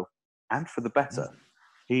himself, and for the better.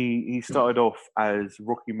 He started off as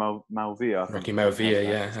Rocky Malvia. Rocky Malvia,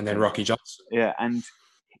 yeah, and then Rocky Johnson. Yeah, and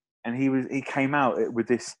he came out with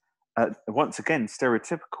this once again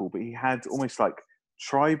stereotypical, but he had almost like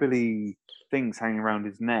tribally things hanging around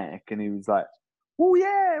his neck, and he was like, oh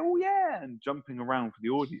yeah, and jumping around for the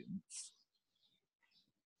audience.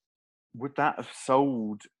 Would that have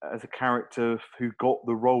sold as a character who got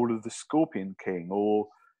the role of the Scorpion King, or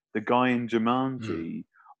the guy in Jumanji,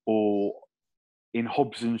 or in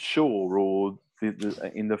Hobbs and Shaw, or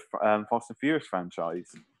in the Fast and Furious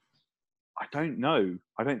franchise? I don't know.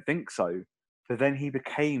 I don't think so. But then he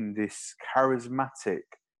became this charismatic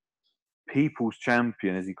people's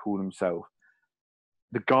champion, as he called himself.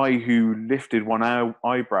 The guy who lifted one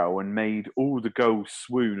eyebrow and made all the girls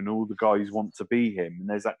swoon and all the guys want to be him. And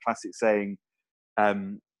there's that classic saying,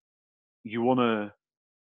 you want to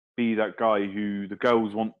be that guy who the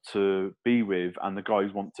girls want to be with and the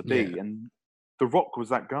guys want to be. Yeah. And The Rock was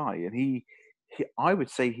that guy. And he I would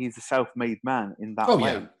say he's a self-made man in that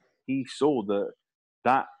way. Yeah. He saw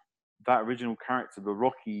that original character, the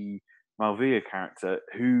Rocky Malvia character,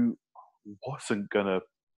 who wasn't going to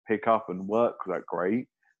pick up and work that great,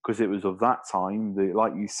 because it was of that time,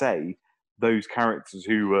 like you say, those characters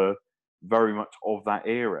who were very much of that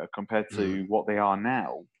era compared to what they are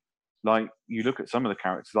now. Like, you look at some of the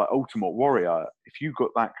characters, like Ultimate Warrior, if you got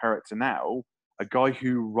that character now, a guy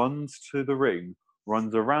who runs to the ring,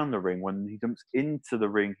 runs around the ring, when he jumps into the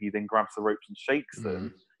ring, he then grabs the ropes and shakes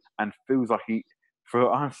them, and feels like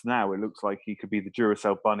for us now, it looks like he could be the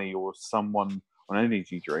Duracell Bunny or someone on an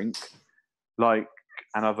energy drink, like,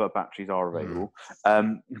 and other batteries are available.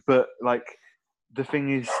 But like, the thing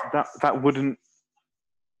is that wouldn't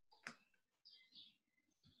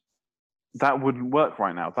work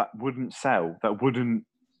right now. That wouldn't sell. That wouldn't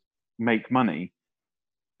make money.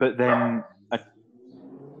 But then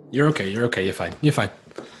you're okay. You're fine.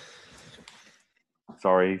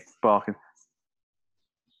 Sorry, barking.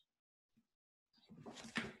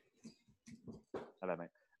 Hello, mate.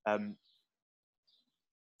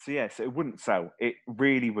 So yes, it wouldn't sell. It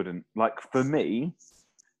really wouldn't. Like, for me,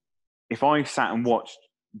 if I sat and watched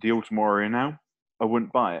The Ultimate Warrior now, I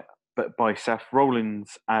wouldn't buy it. But by Seth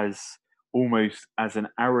Rollins as almost as an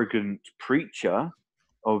arrogant preacher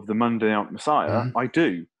of the Monday Night Messiah, I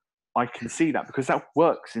do. I can see that, because that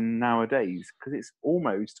works in nowadays, because it's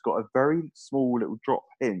almost got a very small little drop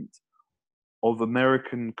hint of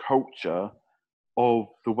American culture, of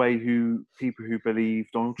the way people who believe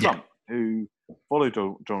Donald Trump, who follow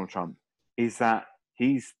Donald Trump, is that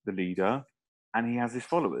he's the leader and he has his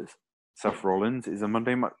followers. Seth Rollins is a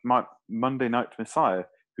Monday Night Messiah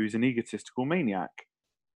who's an egotistical maniac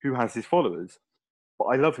who has his followers. But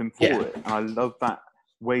I love him for it. And I love that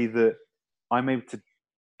way that I'm able to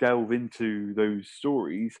delve into those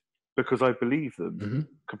stories because I believe them,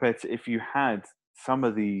 compared to if you had some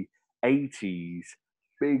of the 80s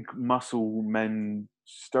big muscle men,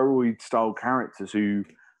 steroid style characters who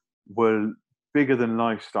were bigger than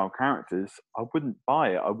lifestyle characters. I wouldn't buy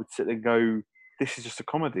it. I would sit there and go, this is just a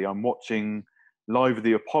comedy. I'm watching Live at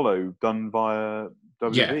the Apollo done via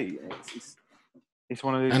WWE. It's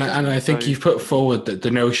one of those. And I think you've put forward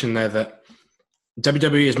the notion there that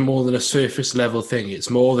WWE is more than a surface level thing.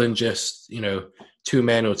 It's more than just, two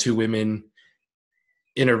men or two women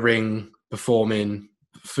in a ring performing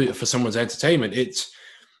for someone's entertainment. It's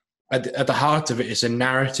at the heart of it is a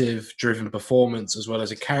narrative driven performance as well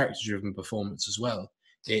as a character driven performance as well.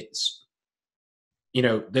 It's,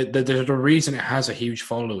 there's a reason it has a huge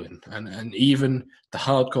following, and even the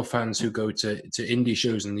hardcore fans who go to indie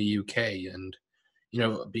shows in the UK and,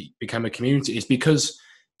 become a community is because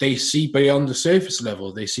they see beyond the surface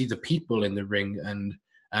level. They see the people in the ring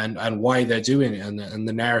and why they're doing it and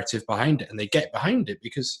the narrative behind it, and they get behind it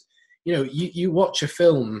because, you watch a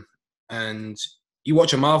film and you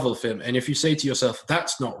watch a Marvel film, and if you say to yourself,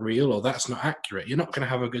 that's not real or that's not accurate, you're not going to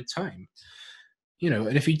have a good time.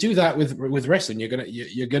 And if you do that with wrestling, you're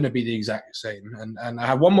gonna be the exact same. And I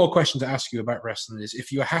have one more question to ask you about wrestling: is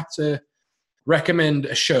if you had to recommend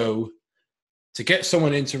a show to get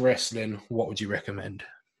someone into wrestling, what would you recommend?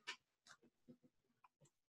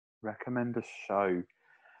 Recommend a show.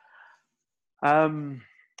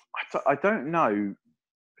 I don't know,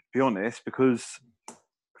 to be honest, because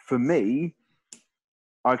for me,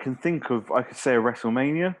 I could say a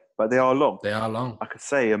WrestleMania, but they are long. They are long. I could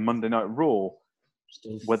say a Monday Night Raw,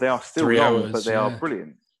 where they are still long, hours, but they are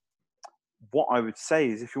brilliant. What I would say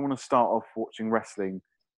is, if you want to start off watching wrestling,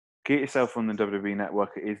 get yourself on the WWE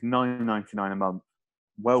Network. It is $9.99 a month.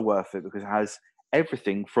 Well worth it, because it has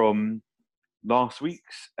everything from last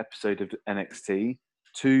week's episode of NXT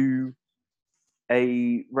to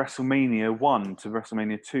a WrestleMania 1 to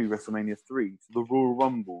WrestleMania 2, WrestleMania 3, to the Royal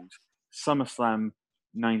Rumbles, SummerSlam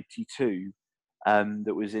 92,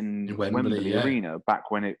 that was in Wembley yeah. Arena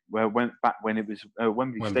back when it was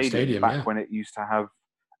Wembley Stadium, yeah. when it used to have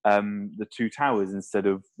the two towers instead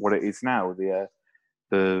of what it is now, the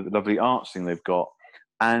lovely arch thing they've got.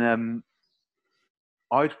 And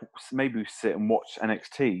I'd maybe sit and watch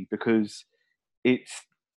NXT because it's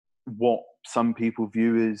what some people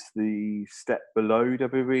view as the step below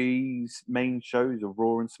WWE's main shows of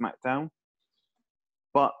Raw and SmackDown.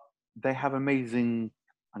 But they have amazing,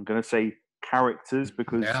 I'm going to say characters,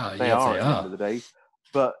 because they are at the end of the day.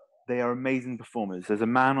 But they are amazing performers. There's a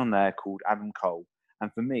man on there called Adam Cole.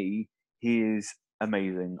 And for me, he is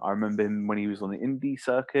amazing. I remember him when he was on the indie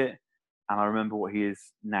circuit, and I remember what he is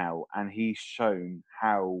now. And he's shown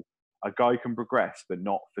how a guy can progress but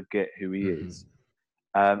not forget who he is.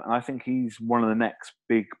 And I think he's one of the next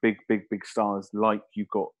big stars, like you've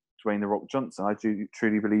got Dwayne The Rock Johnson. I do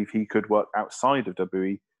truly believe he could work outside of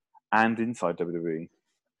WWE and inside WWE.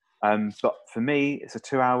 But for me, it's a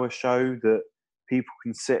 2-hour show that people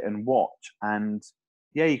can sit and watch. And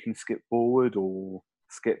yeah, you can skip forward or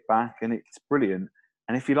skip back, and it's brilliant.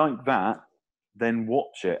 And if you like that, then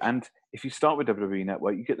watch it. And if you start with WWE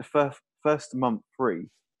Network, you get the first month free.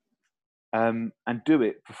 And do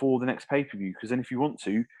it before the next pay-per-view, because then if you want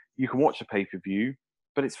to, you can watch a pay-per-view,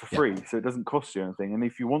 but it's for free, so it doesn't cost you anything. And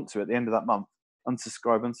if you want to, at the end of that month,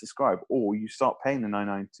 unsubscribe, or you start paying the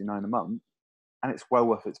 $9.99 a month, and it's well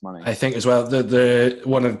worth its money. I think as well, the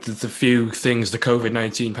one of the few things the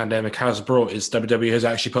COVID-19 pandemic has brought is WWE has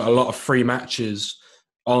actually put a lot of free matches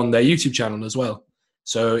on their YouTube channel as well.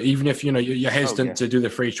 So even if you're hesitant to do the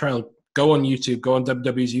free trial, go on YouTube, go on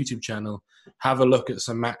WWE's YouTube channel, have a look at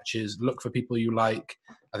some matches, look for people you like.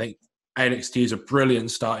 I think NXT is a brilliant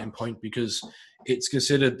starting point because it's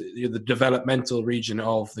considered the developmental region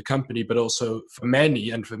of the company, but also for many,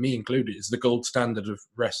 and for me included, it's the gold standard of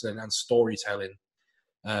wrestling and storytelling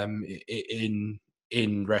in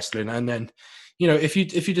wrestling. And then, if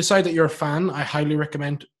you decide that you're a fan, I highly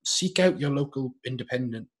recommend seek out your local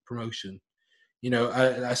independent promotion.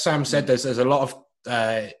 As Sam said, there's a lot of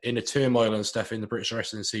inner turmoil and stuff in the British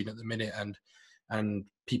wrestling scene at the minute, and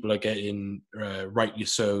people are getting rightly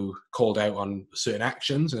so called out on certain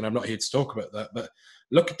actions, and I'm not here to talk about that, but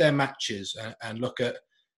look at their matches and look at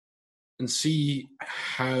and see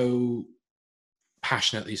how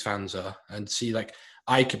passionate these fans are, and see, like,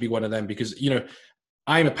 I could be one of them, because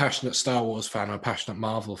I'm a passionate Star Wars fan, I'm a passionate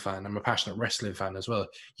Marvel fan, I'm a passionate wrestling fan as well.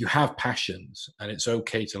 You have passions, and it's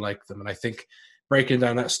okay to like them. And I think breaking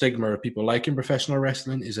down that stigma of people liking professional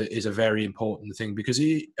wrestling is a very important thing, because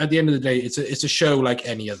at the end of the day, it's a show like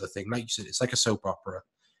any other thing. Like you said, it's like a soap opera.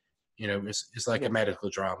 It's like a medical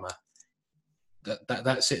drama.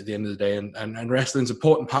 That's it at the end of the day. And wrestling's an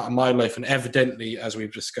important part of my life, and evidently, as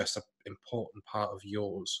we've discussed, an important part of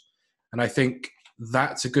yours. And I think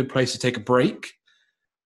that's a good place to take a break.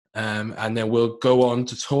 And then we'll go on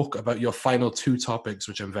to talk about your final two topics,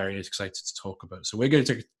 which I'm very excited to talk about. So we're going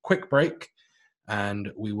to take a quick break,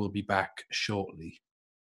 and we will be back shortly.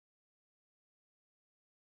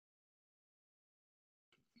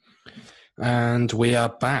 And we are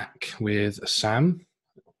back with Sam,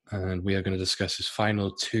 and we are going to discuss his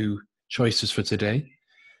final two choices for today.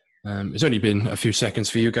 It's only been a few seconds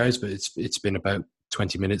for you guys, but it's been about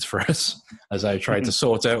 20 minutes for us as I tried to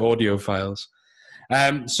sort out audio files.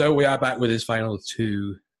 So we are back with his final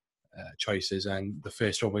two choices, and the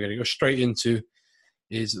first one we're going to go straight into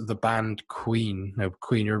is the band Queen. Now,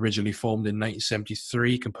 Queen originally formed in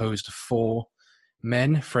 1973, composed of four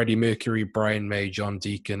men: Freddie Mercury, Brian May, John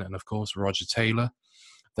Deacon, and of course Roger Taylor.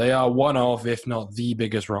 They are one of, if not the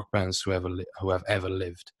biggest rock bands who have ever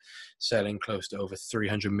lived, selling close to over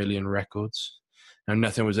 300 million records. Now,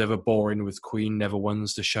 nothing was ever boring with Queen, never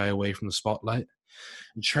ones to shy away from the spotlight.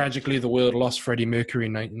 And tragically, the world lost Freddie Mercury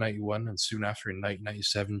in 1991, and soon after, in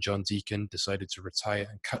 1997, John Deacon decided to retire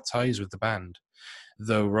and cut ties with the band,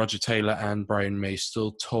 though Roger Taylor and Brian May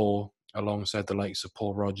still tour alongside the likes of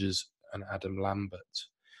Paul Rodgers and Adam Lambert.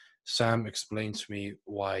 Sam, explain to me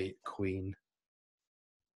why Queen.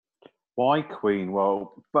 Why Queen?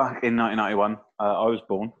 Well, back in 1991, I was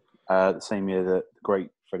born, the same year that the great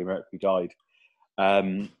Freddie Mercury died.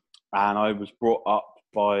 And I was brought up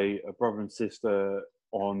by a brother and sister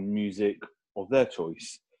on music of their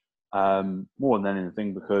choice, more than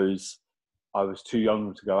anything because I was too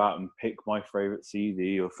young to go out and pick my favourite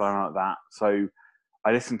CD or something like that. So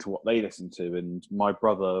I listened to what they listened to, and my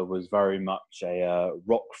brother was very much a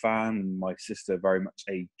rock fan, and my sister very much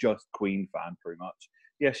a just Queen fan, pretty much.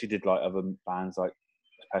 Yeah, she did like other bands like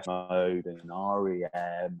Depeche Mode and R.E.M.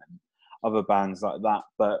 And other bands like that,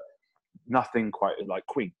 but nothing quite like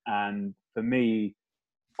Queen. And for me,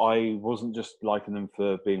 I wasn't just liking them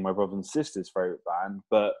for being my brother and sister's favourite band,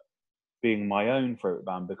 but being my own favourite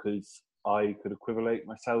band, because I could equivalent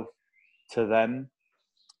myself to them,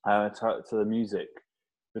 to the music,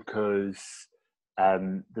 because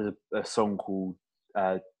there's a song called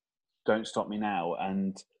Don't Stop Me Now,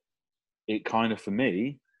 and it kind of, for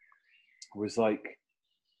me, was like,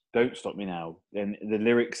 don't stop me now. And the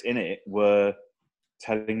lyrics in it were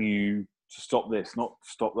telling you to stop this, not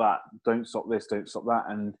stop that, don't stop this, don't stop that.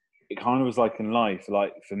 And it kind of was like in life,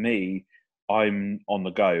 like for me, I'm on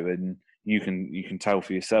the go, and you can tell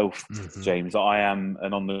for yourself, James, that I am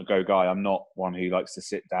an on the go guy. I'm not one who likes to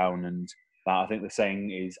sit down and that. I think the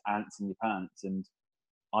saying is ants in your pants, and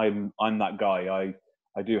I'm that guy.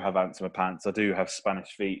 I do have ants in my pants. I do have Spanish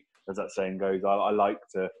feet, as that saying goes. I like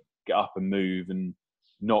to get up and move and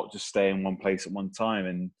not just stay in one place at one time.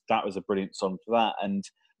 And that was a brilliant song for that. And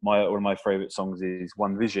one of my favourite songs is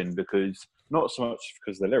One Vision, because not so much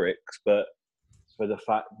because of the lyrics, but for the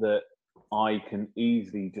fact that I can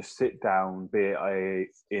easily just sit down, be it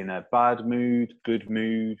in a bad mood, good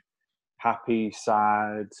mood, happy,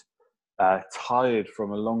 sad, tired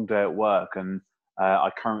from a long day at work. And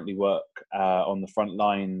I currently work on the front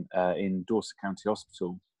line in Dorset County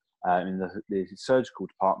Hospital in the surgical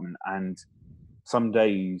department. And some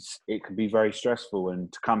days it can be very stressful,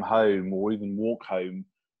 and to come home or even walk home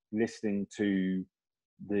listening to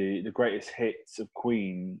the greatest hits of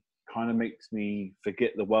Queen kind of makes me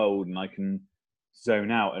forget the world, and I can zone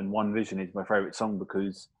out. And One Vision is my favourite song,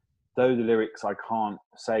 because though the lyrics, I can't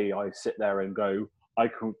say I sit there and go, I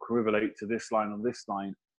can correlate to this line or this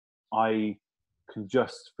line. I can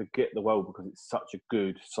just forget the world because it's such a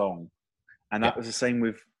good song. And that was the same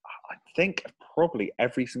with, I think, probably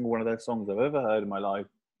every single one of those songs I've ever heard in my life,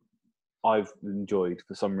 I've enjoyed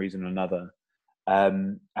for some reason or another.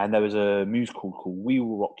 And there was a musical called We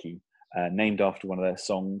Will Rock You, named after one of their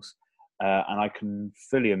songs. And I can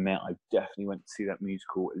fully admit I definitely went to see that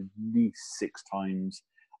musical at least 6 times,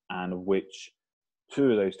 and of which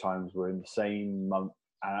 2 of those times were in the same month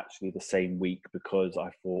and actually the same week, because I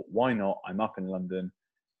thought, why not? I'm up in London.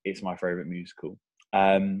 It's my favourite musical.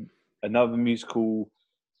 Another musical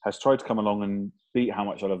has tried to come along and beat how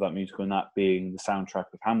much I love that musical, and that being the soundtrack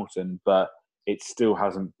of Hamilton, but it still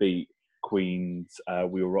hasn't beat Queen's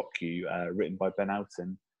We Will Rock You, written by Ben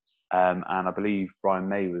Elton. And I believe Brian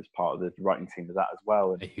May was part of the writing team of that as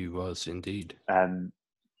well. And, he was indeed.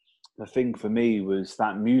 the thing for me was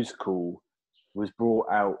that musical was brought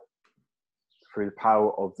out through the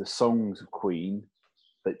power of the songs of Queen,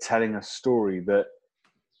 but telling a story that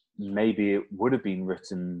maybe it would have been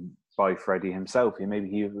written by Freddie himself. Maybe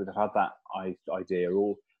he would have had that idea,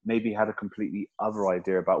 or maybe he had a completely other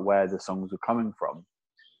idea about where the songs were coming from.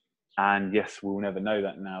 And yes, we'll never know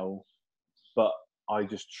that now, but I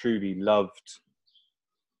just truly loved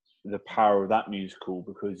the power of that musical,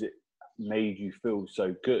 because it made you feel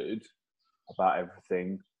so good about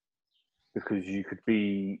everything, because you could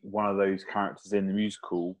be one of those characters in the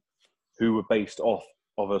musical who were based off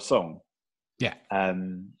of a song. Yeah.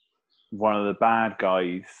 One of the bad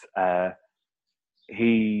guys,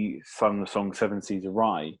 he sung the song Seven Seas of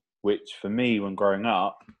Rye, which for me, when growing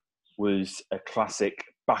up, was a classic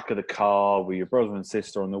back of the car with your brother and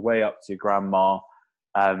sister on the way up to your grandma,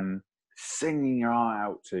 singing your eye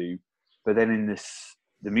out to. But then in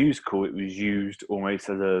the musical, it was used almost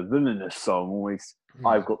as a villainous song, almost,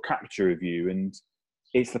 I've got capture of you. And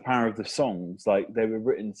it's the power of the songs. Like, they were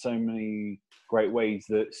written so many great ways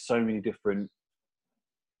that so many different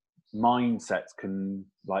mindsets can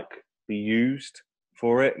be used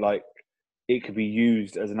for it. Like, it could be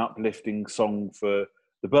used as an uplifting song for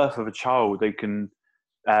the birth of a child. They can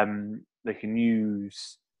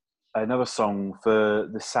use another song for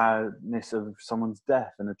the sadness of someone's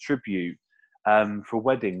death and a tribute. For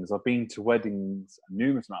weddings, I've been to weddings,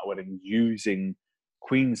 numerous amount of weddings, using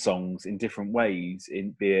Queen songs in different ways,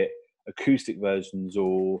 be it acoustic versions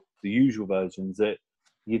or the usual versions that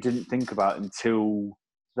you didn't think about until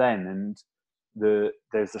then. And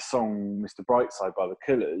there's the song Mr. Brightside by the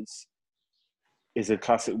Killers is a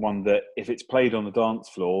classic one that if it's played on the dance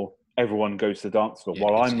floor, everyone goes to the dance floor.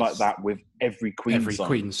 While I'm like that with every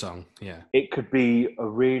Queen song. Yeah. It could be a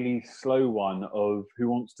really slow one of Who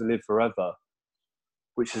Wants to Live Forever,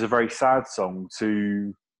 which is a very sad song,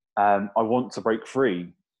 to I Want to Break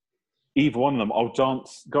Free. Either one of them, I'll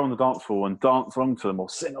go on the dance floor and dance along to them, or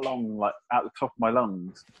sing along like at the top of my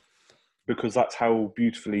lungs, because that's how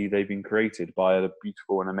beautifully they've been created by a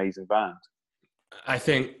beautiful and amazing band. I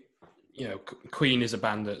think, Queen is a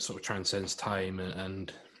band that sort of transcends time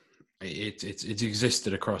and It's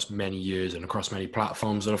existed across many years and across many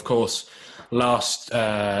platforms. And of course, last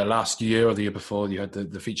year or the year before, you had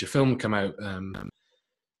the feature film come out,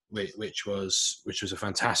 which was a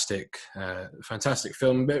fantastic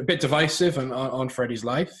film, a bit divisive on Freddie's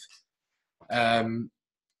life,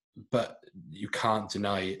 but you can't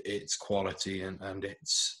deny its quality and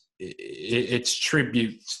its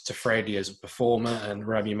tribute to Freddie as a performer. And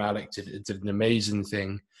Rami Malek did an amazing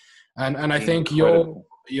thing. And I think your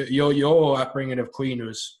upbringing of Queen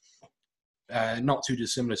was not too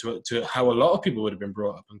dissimilar to how a lot of people would have been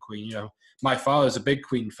brought up on Queen. You know, my father's a big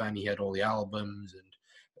Queen fan. He had all the albums, and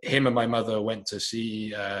him and my mother went to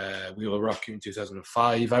see We Will Rock You in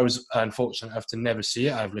 2005. I was unfortunate enough to never see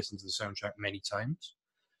it. I've listened to the soundtrack many times,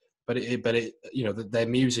 but it you know, their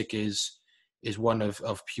music is one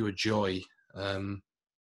of pure joy, and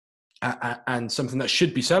something that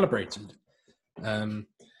should be celebrated.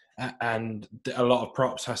 And a lot of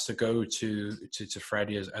props has to go to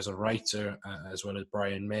Freddie as a writer, as well as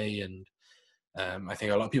Brian May, and I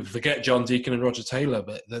think a lot of people forget John Deacon and Roger Taylor,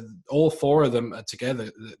 but all four of them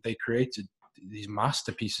together, they created these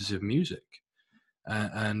masterpieces of music,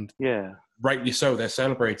 and yeah, rightly so. They're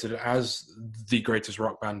celebrated as the greatest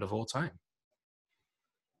rock band of all time.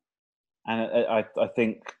 And I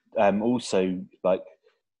think also, like,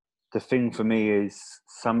 the thing for me is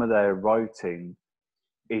some of their writing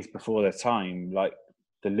is before their time. Like,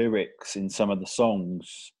 the lyrics in some of the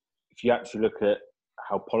songs, if you actually look at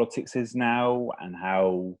how politics is now and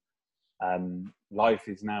how life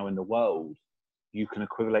is now in the world, you can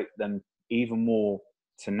equivalate them even more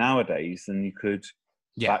to nowadays than you could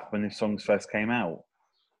back when the songs first came out.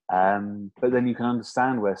 But then you can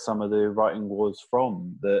understand where some of the writing was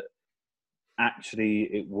from, that actually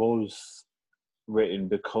it was written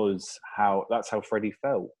because that's how Freddie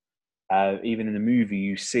felt. Even in the movie,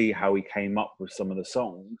 you see how he came up with some of the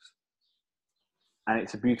songs, and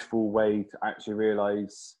it's a beautiful way to actually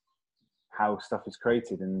realise how stuff is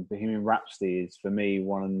created. And Bohemian Rhapsody is, for me,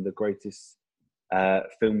 one of the greatest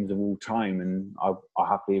films of all time, and I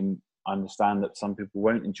happily understand that some people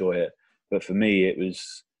won't enjoy it, but for me, it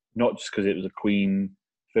was not just because it was a Queen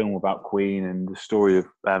film about Queen and the story of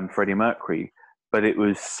Freddie Mercury, but it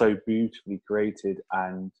was so beautifully created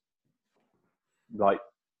and, like,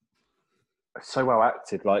 so well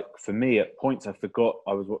acted. Like, for me, at points I forgot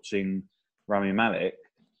I was watching Rami Malek,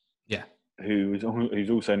 who's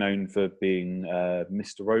also known for being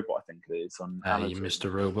Mr. Robot, I think it is, on Amazon.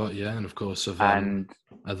 Mr. Robot, yeah, and of course of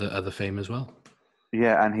other fame as well.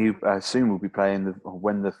 Yeah, and he soon will be playing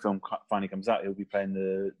when the film finally comes out, he'll be playing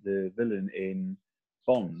the villain in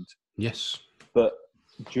Bond. Yes, but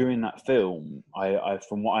during that film, I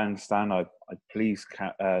from what I understand, I please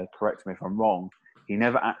correct me if I'm wrong, he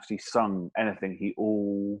never actually sung anything. He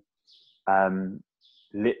all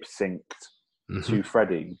lip synced to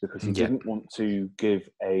Freddie, because he didn't want to give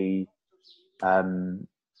a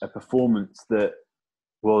performance that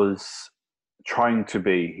was trying to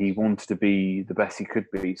be. He wanted to be the best he could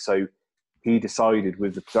be. So he decided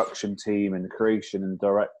with the production team and the creation and the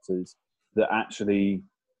directors that actually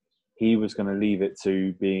he was going to leave it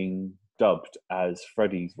to being dubbed as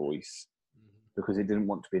Freddie's voice, because he didn't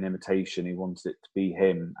want to be an imitation. He wanted it to be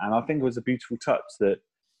him. And I think it was a beautiful touch that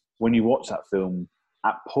when you watch that film,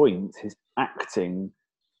 at points, his acting,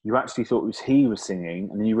 you actually thought it was he was singing,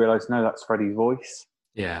 and then you realise, no, that's Freddie's voice.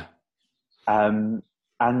 Yeah. And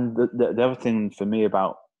the other thing for me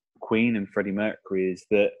about Queen and Freddie Mercury is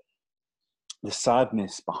that the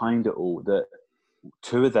sadness behind it all, that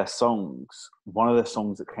two of their songs, one of their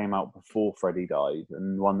songs that came out before Freddie died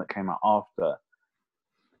and one that came out after,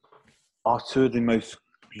 are two of the most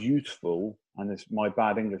beautiful, and it's my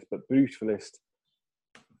bad English, but beautifulest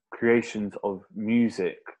creations of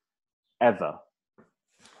music ever.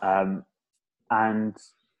 And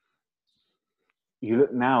you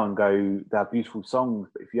look now and go, they're beautiful songs,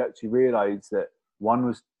 but if you actually realise that one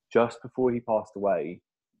was just before he passed away,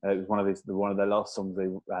 it was one of their last songs they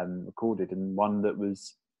recorded, and one that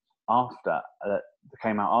was after, that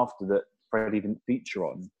came out after, that Freddie didn't feature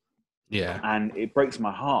on. Yeah. And it breaks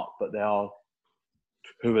my heart, but they are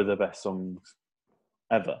two of the best songs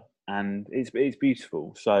ever, and it's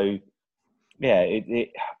beautiful. So yeah,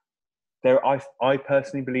 I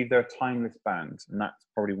personally believe they're a timeless band, and that's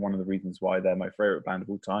probably one of the reasons why they're my favourite band of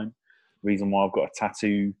all time. The reason why I've got a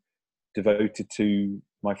tattoo devoted to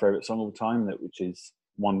my favourite song of all time, which is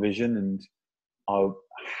One Vision, and I'll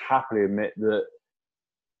happily admit that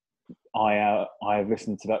I have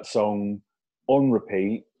listened to that song on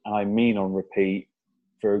repeat, and I mean on repeat,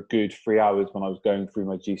 for a good 3 hours when I was going through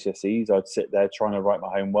my GCSEs. I'd sit there trying to write my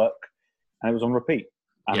homework, and it was on repeat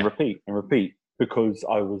and repeat and repeat, because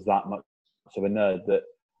I was that much of a nerd that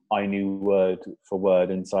I knew word for word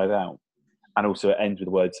inside out. And also it ends with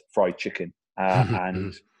the words fried chicken.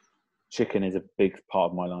 And chicken is a big part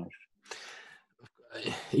of my life.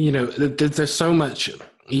 You know, there's so much,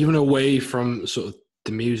 even away from sort of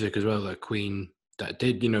the music as well, that Queen that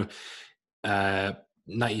did,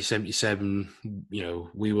 1977,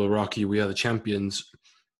 We Will Rock You, We Are the Champions.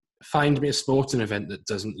 Find me a sporting event that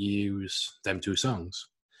doesn't use them two songs.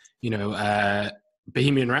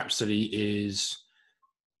 Bohemian Rhapsody is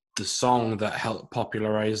the song that helped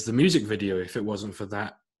popularize the music video. If it wasn't for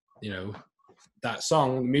that, that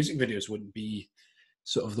song, the music videos wouldn't be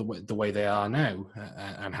sort of the way they are now,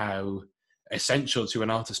 and how essential to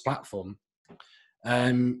an artist platform.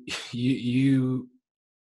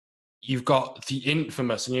 You've got the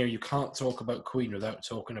infamous, you can't talk about Queen without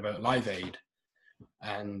talking about Live Aid,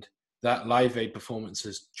 and that Live Aid performance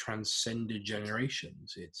has transcended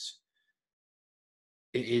generations.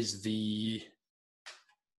 It is the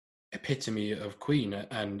epitome of Queen,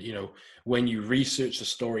 and when you research the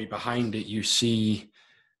story behind it, you see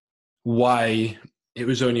why it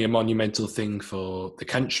was only a monumental thing for the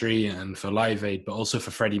country and for Live Aid, but also for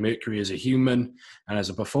Freddie Mercury as a human and as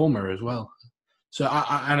a performer as well. So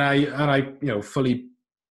I fully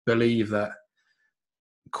believe that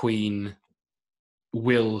Queen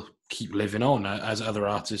will keep living on as other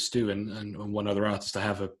artists do, and one other artist I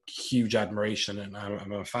have a huge admiration and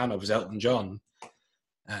I'm a fan of is Elton John.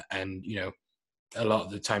 And a lot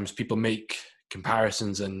of the times people make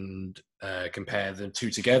comparisons and compare the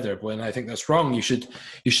two together, when I think that's wrong. You should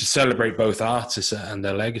celebrate both artists and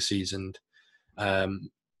their legacies. And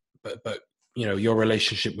but your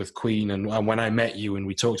relationship with Queen, and when I met you and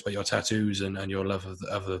we talked about your tattoos and your love of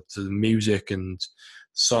the music and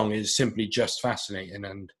song, is simply just fascinating.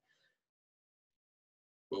 And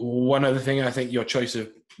one other thing, I think your choice of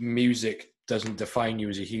music doesn't define you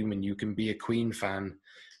as a human. You can be a Queen fan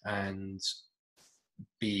and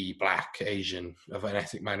be black, Asian, of an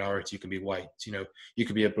ethnic minority. You can be white, you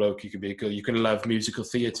could be a bloke, you could be a girl. You can love musical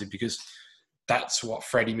theatre, because that's what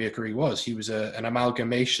Freddie Mercury was. He was an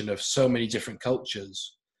amalgamation of so many different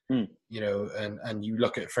cultures, and you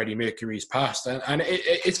look at Freddie Mercury's past, and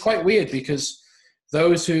it's quite weird, because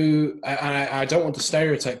those who, and I don't want to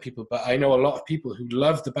stereotype people, but I know a lot of people who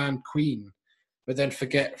love the band Queen, but then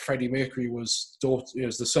forget Freddie Mercury was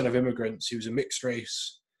the son of immigrants. He was a mixed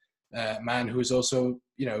race man who was also,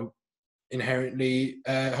 inherently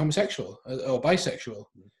homosexual or bisexual.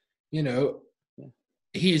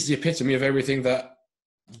 He is the epitome of everything that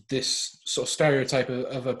this sort of stereotype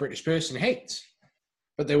of a British person hates,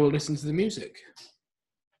 but they will listen to the music.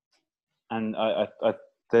 And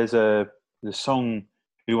there's the song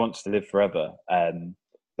 "Who Wants to Live Forever" that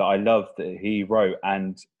I love, that he wrote,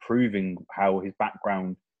 and proving how his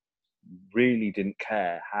background really didn't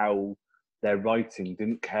care, how their writing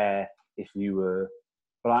didn't care if you were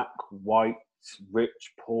black, white,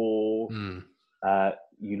 rich, poor,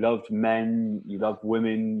 you loved men, you loved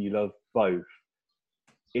women, you loved both.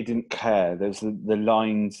 It didn't care. There's the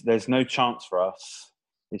lines, there's no chance for us.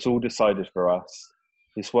 It's all decided for us.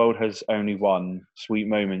 This world has only one sweet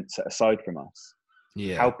moment set aside from us.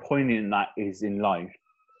 Yeah. How poignant that is in life.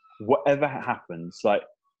 Whatever happens, like,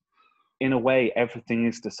 in a way, everything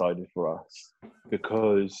is decided for us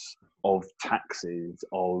because of taxes,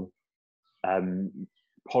 of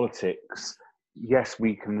politics. Yes,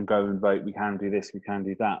 we can go and vote, we can do this, we can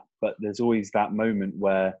do that, but there's always that moment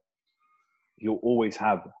where you'll always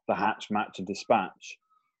have the hatch, match and dispatch.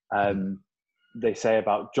 They say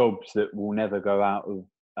about jobs that will never go out of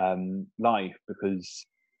life because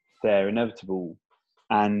they're inevitable.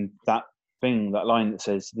 And that line that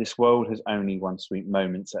says, this world has only one sweet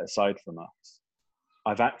moment set aside from us.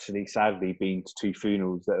 I've actually sadly been to 2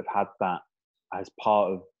 funerals that have had that as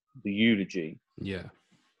part of the eulogy. Yeah.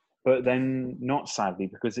 But then not sadly,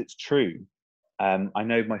 because it's true. I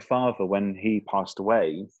know my father, when he passed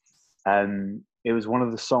away, it was one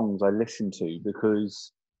of the songs I listened to,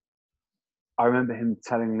 because I remember him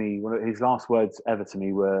telling me, one of his last words ever to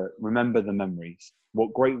me were, "Remember the memories."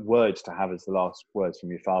 What great words to have as the last words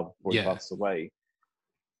from your father before he passed away.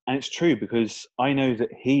 And it's true, because I know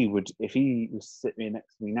that he would, if he was to sit me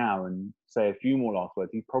next to me now and say a few more last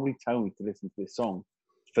words, he'd probably tell me to listen to this song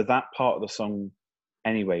for that part of the song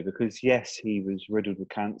anyway, because yes, he was riddled with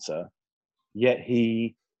cancer, yet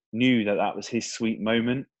he knew that that was his sweet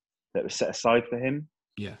moment that was set aside for him.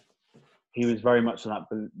 Yeah. He was very much in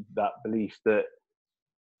that belief that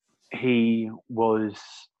he was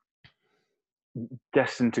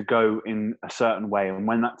destined to go in a certain way, and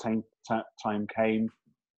when that time came,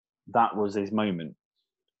 that was his moment,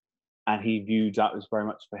 and he viewed that as very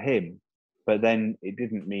much for him. But then it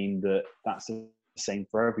didn't mean that that's the same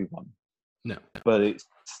for everyone. No. But it's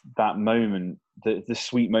that moment, the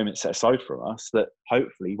sweet moment set aside for us, that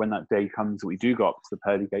hopefully when that day comes that we do go up to the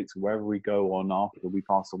pearly gates or wherever we go on after we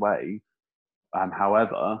pass away,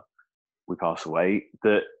 however we pass away,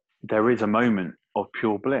 that there is a moment of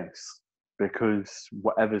pure bliss, because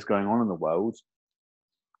whatever's going on in the world,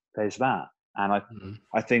 there's that. And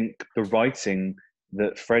I think the writing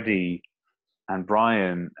that Freddie and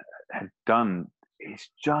Brian had done is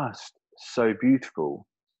just so beautiful,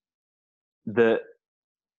 that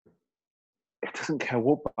it doesn't care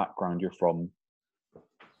what background you're from.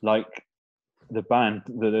 Like the band,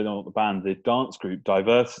 the dance group,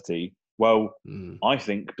 Diversity. Well, I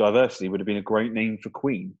think Diversity would have been a great name for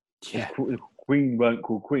Queen. Yeah. If Queen weren't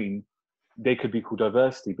called Queen, they could be called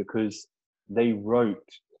Diversity, because they wrote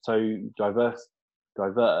so diverse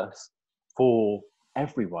for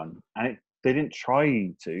everyone, and they didn't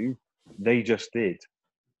try to, they just did.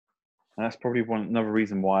 And that's probably another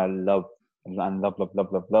reason why I love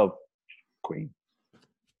Queen.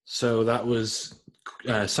 So that was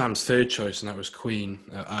Sam's third choice, and that was Queen.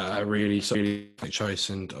 I really like choice,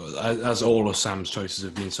 and as all of Sam's choices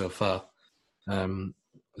have been so far,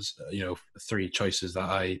 three choices that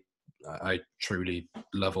I truly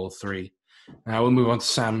love, all three. Now we'll move on to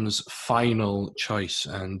Sam's final choice,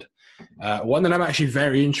 and one that I'm actually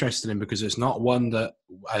very interested in, because it's not one that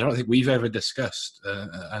I don't think we've ever discussed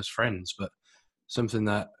as friends, but something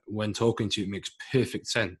that when talking to you it makes perfect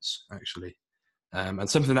sense, actually. And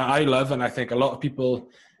something that I love, and I think a lot of people,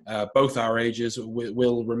 both our ages,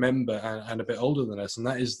 will remember, and a bit older than us, and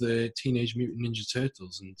that is the Teenage Mutant Ninja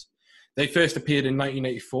Turtles. And they first appeared in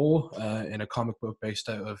 1984 in a comic book based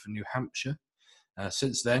out of New Hampshire.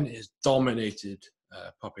 Since then, it has dominated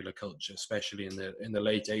popular culture, especially in the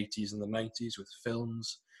late 80s and the 90s, with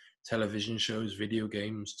films, television shows, video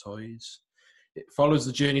games, toys. It follows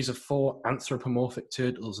the journeys of four anthropomorphic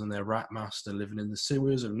turtles and their rat master living in the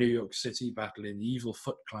sewers of New York City, battling the evil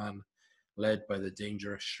Foot Clan, led by the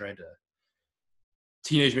dangerous Shredder.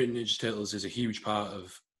 Teenage Mutant Ninja Turtles is a huge part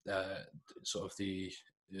of sort of the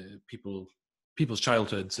people's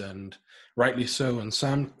childhoods, and rightly so. And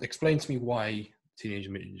Sam, explain to me why Teenage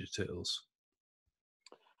Mutant Ninja Turtles.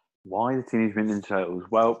 Why the Teenage Mutant Ninja Turtles?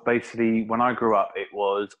 Well, basically, when I grew up, it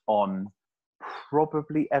was on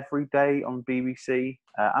probably every day on BBC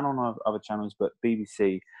and on other channels, but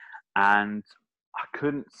BBC. And I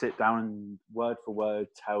couldn't sit down and word for word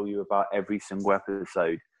tell you about every single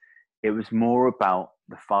episode. It was more about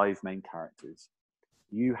the five main characters.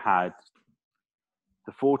 You had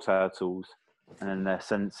the four turtles and then their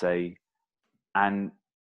sensei. And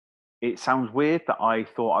it sounds weird that I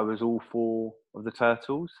thought I was all four of the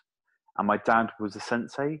turtles and my dad was the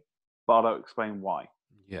sensei, but I'll explain why.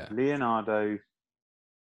 Yeah. Leonardo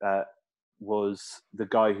was the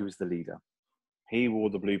guy who was the leader. He wore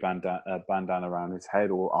the blue bandana around his head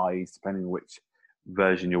or eyes, depending on which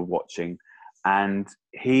version you're watching. And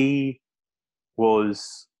he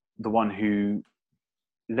was the one who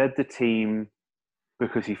led the team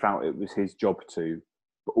because he felt it was his job to,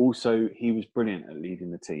 but also he was brilliant at leading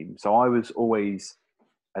the team. So I was always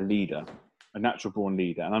a leader, a natural born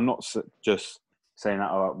leader. And I'm not just saying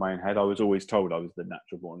that out of my own head. I was always told I was the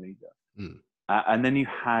natural born leader. And then you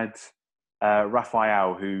had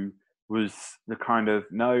Raphael, who was the kind of,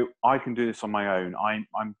 no, I can do this on my own.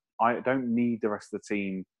 I don't need the rest of the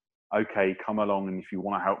team. Okay, come along, and if you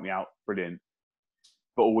want to help me out, brilliant.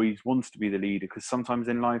 But always wants to be the leader, because sometimes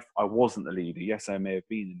in life I wasn't the leader. Yes, I may have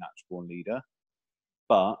been the natural born leader,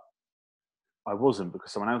 but I wasn't,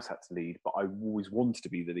 because someone else had to lead. But I always wanted to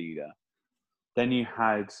be the leader. Then you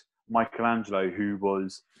had Michelangelo, who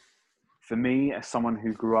was, for me, as someone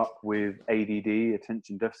who grew up with ADD,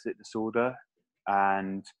 attention deficit disorder,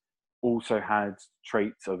 and also had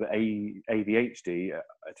traits of ADHD,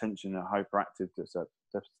 attention and hyperactive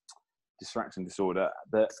distraction disorder,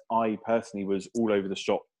 that I personally was all over the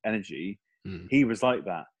shop energy. He was like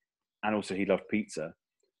that. And also he loved pizza.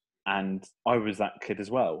 And I was that kid as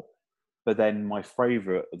well. But then my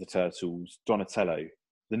favourite of the Turtles, Donatello,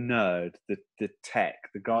 the nerd, the tech,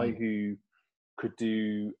 the guy who could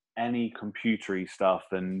do any computery stuff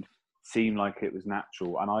and seem like it was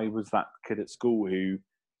natural. And I was that kid at school who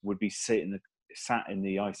would be sat in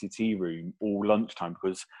the ICT room all lunchtime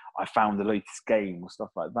because I found the latest game or stuff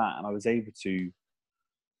like that. And I was able to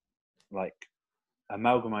like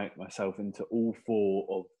amalgamate myself into all four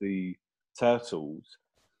of the Turtles,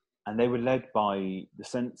 and they were led by the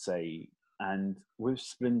sensei. And with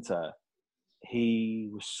Splinter, he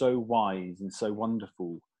was so wise and so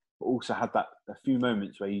wonderful, but also had a few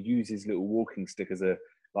moments where he'd use his little walking stick as a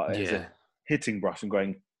hitting brush and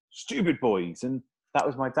going, stupid boys. And that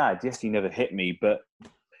was my dad. Yes, he never hit me, but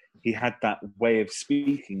he had that way of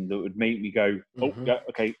speaking that would make me go, oh, yeah,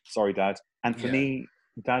 okay, sorry, Dad. And for me,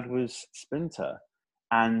 Dad was Splinter.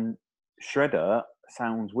 And Shredder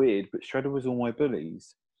sounds weird, but Shredder was all my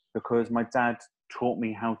bullies because my dad taught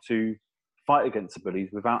me how to fight against the bullies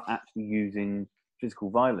without actually using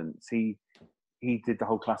physical violence. He did the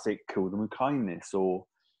whole classic kill them with kindness, or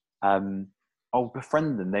I'll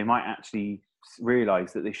befriend them. They might actually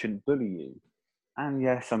realise that they shouldn't bully you. And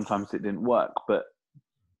yeah, sometimes it didn't work, but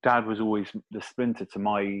Dad was always the Splinter to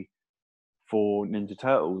my 4 Ninja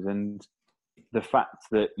Turtles. And the fact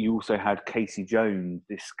that you also had Casey Jones,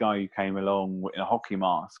 this guy who came along in a hockey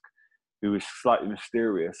mask, who was slightly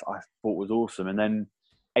mysterious, I thought was awesome. And then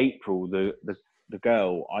April, the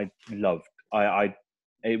girl, I loved.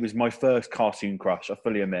 It was my first cartoon crush, I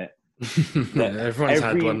fully admit. Everyone's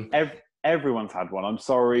had one. Everyone's had one. I'm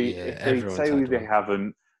sorry. Yeah, if they say they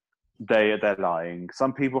haven't, they're lying.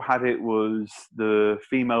 Some people had it was the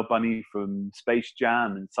female bunny from Space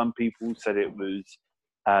Jam, and some people said it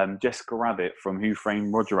was Jessica Rabbit from Who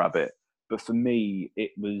Framed Roger Rabbit. But for me,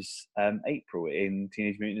 it was April in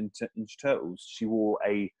Teenage Mutant Ninja Turtles. She wore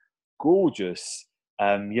a gorgeous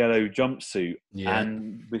yellow jumpsuit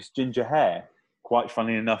and with ginger hair. Quite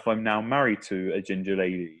funny enough, I'm now married to a ginger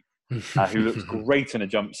lady who looks great in a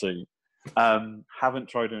jumpsuit. Haven't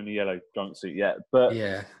tried her in a yellow jumpsuit yet, but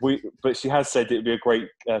but she has said it would be a great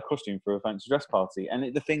costume for a fancy dress party.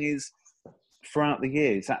 And the thing is, throughout the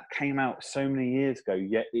years, that came out so many years ago,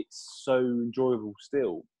 yet it's so enjoyable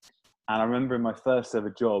still. And I remember in my first ever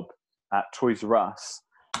job at Toys R Us,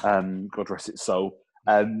 God rest its soul,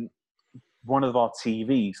 one of our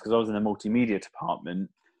TVs, because I was in the multimedia department,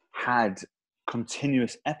 had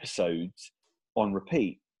continuous episodes on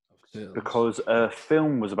repeat because a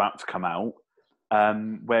film was about to come out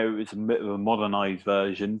where it was a bit of a modernized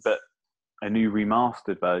version, but a new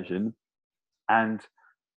remastered version. And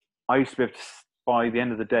I used to be able to, by the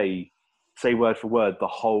end of the day, say word for word the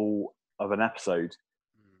whole of an episode,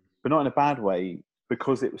 but not in a bad way,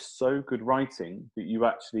 because it was so good writing that you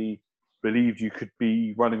actually believed you could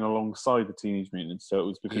be running alongside the Teenage Mutant Ninja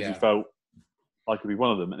Turtles because you felt I could be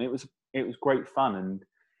one of them. And it was great fun. And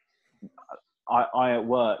I at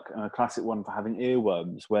work, and a classic one for having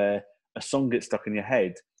earworms, where a song gets stuck in your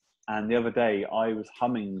head. And the other day I was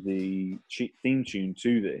humming the theme tune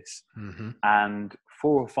to this, and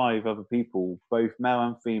 4 or 5 other people, both male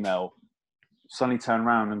and female, suddenly turn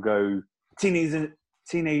around and go, Teenage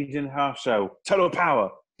in House Show, Total Power,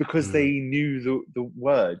 because they knew the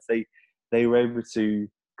words. They were able to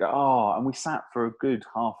go, and we sat for a good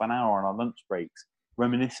half an hour on our lunch breaks,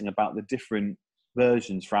 reminiscing about the different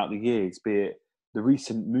versions throughout the years, be it the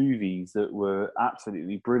recent movies that were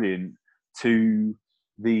absolutely brilliant to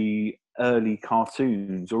the early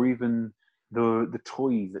cartoons, or even the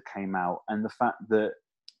toys that came out, and the fact that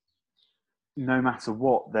no matter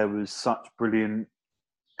what, there was such brilliant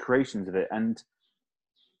creations of it. And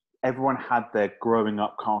everyone had their growing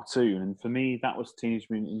up cartoon, and for me that was Teenage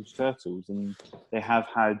Mutant Ninja Turtles. And they have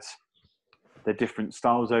had their different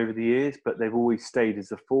styles over the years, but they've always stayed as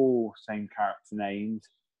the 4 same character names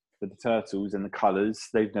for the Turtles, and the colours,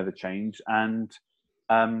 they've never changed. And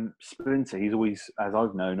Splinter, he's always, as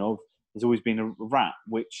I've known of, has always been a rat,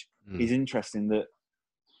 which is interesting that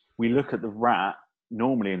we look at the rat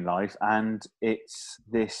normally in life and it's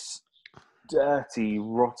this dirty,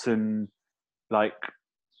 rotten, like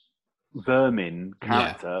vermin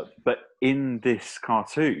character, but in this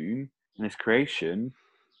cartoon, in this creation,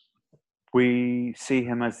 we see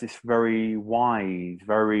him as this very wise,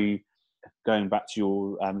 very, going back to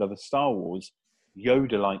your love of Star Wars,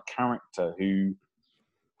 Yoda-like character who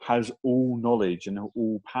has all knowledge and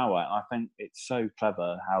all power. I think it's so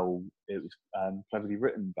clever how it was cleverly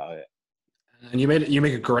written by it. And you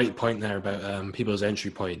make a great point there about people's entry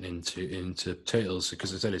point into Turtles,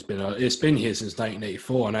 because I said it's been here since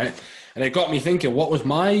 1984, and it got me thinking, what was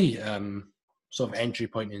my sort of entry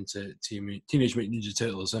point into Teenage Mutant Ninja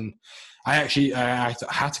Turtles? And I had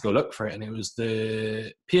to go look for it, and it was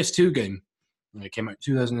the PS2 game. It came out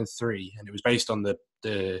in 2003, and it was based on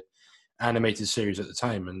the animated series at the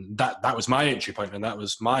time, and that was my entry point, and that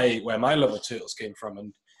was where my love of Turtles came from.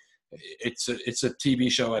 And it's a TV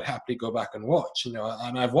show I'd happily go back and watch, and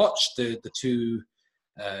I've watched the 2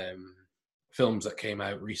 films that came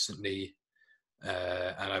out recently,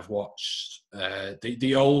 and I've watched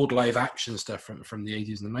the old live action stuff from the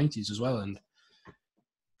 80s and the 90s as well. And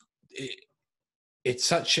it's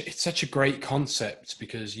such a great concept,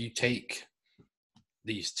 because you take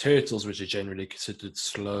these turtles, which are generally considered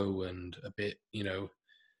slow and a bit,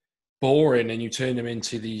 boring and you turn them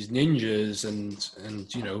into these ninjas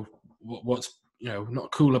and you know what's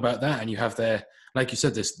not cool about that, and you have their, like you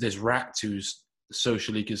said, this rat who's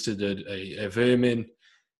socially considered a vermin,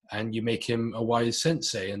 and you make him a wise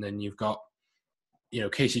sensei, and then you've got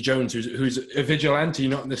Casey Jones who's a vigilante,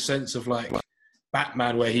 not in the sense of like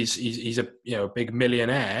Batman where he's a big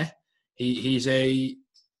millionaire. He's a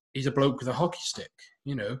bloke with a hockey stick,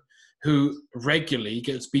 who regularly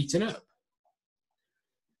gets beaten up.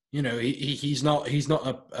 He's not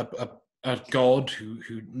a god who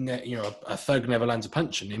a thug never lands a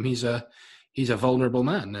punch in him. He's a vulnerable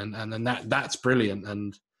man, and that's brilliant.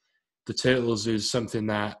 And the Turtles is something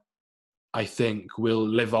that I think will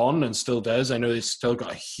live on and still does. I know it's still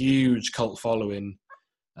got a huge cult following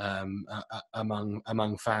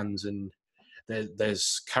among fans, and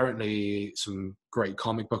there's currently some great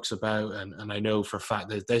comic books about, and I know for a fact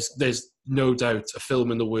that there's no doubt a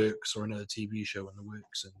film in the works or another TV show in the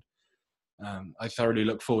works, and I thoroughly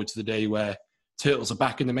look forward to the day where Turtles are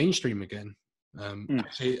back in the mainstream again.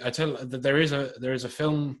 Actually, I tell that there is a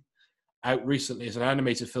film out recently. It's an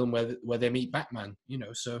animated film where they meet Batman.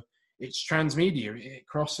 So it's transmedia. It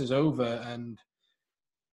crosses over and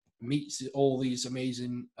meets all these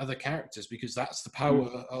amazing other characters, because that's the power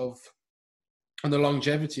of and the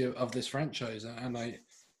longevity of this franchise. And I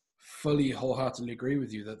fully, wholeheartedly agree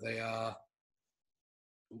with you that they are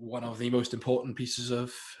one of the most important pieces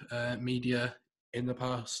of media in the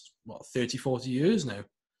past, 30, 40 years now.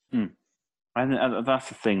 And that's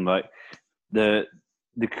the thing, like the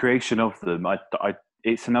creation of them.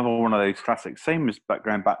 It's another one of those classics. Same as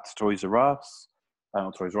going back to Toys R Us,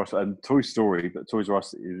 not Toys R Us, Toy Story, but Toys R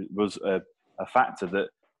Us was a factor that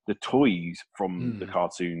the toys from the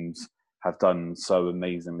cartoons have done so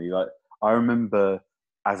amazingly. Like I remember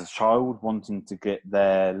as a child wanting to get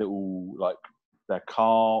their little their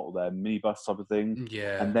car or their minibus type of thing,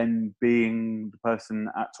 and then being the person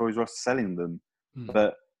at Toys R Us selling them.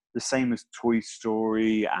 But the same as Toy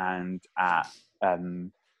Story and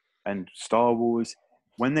Star Wars,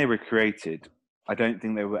 when they were created, I don't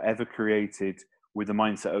think they were ever created with the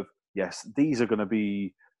mindset of, yes, these are going to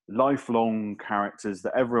be lifelong characters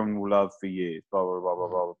that everyone will love for years, blah, blah, blah, blah,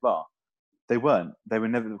 blah, blah, blah. They weren't. They were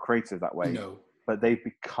never created that way. No. But they've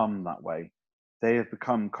become that way. They have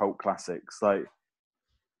become cult classics. Like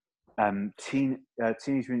Teenage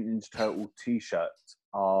Mutant Ninja Turtle T-shirts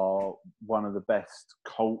are one of the best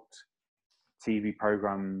cult TV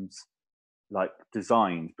programs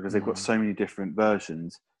designed, because they've got so many different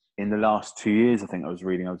versions. In the last 2 years, I think I was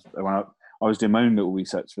reading, when I was doing my own little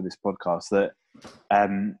research for this podcast, that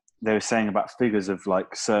they were saying about figures of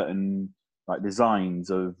certain designs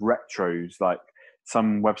of retros,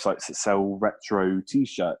 some websites that sell retro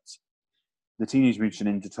T-shirts. The Teenage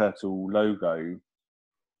Mutant Ninja Turtle logo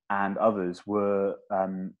and others were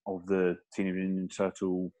of the Teenage Mutant Ninja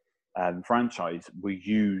Turtle franchise were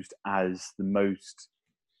used as the most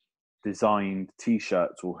designed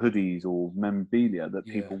T-shirts or hoodies or memorabilia that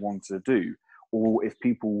people wanted to do. Or if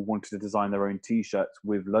people wanted to design their own T-shirts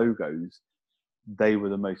with logos, they were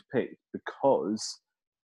the most picked, because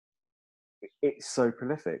it's so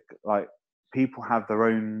prolific. People have their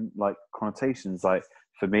own connotations.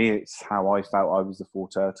 For me, it's how I felt I was the Four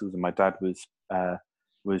Turtles, and my dad was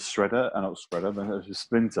Shredder, and not Shredder, but it was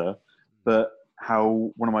Splinter. But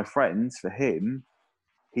how one of my friends, for him,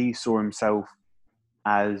 he saw himself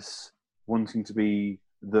as wanting to be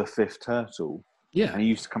the fifth turtle. Yeah. And he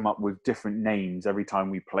used to come up with different names every time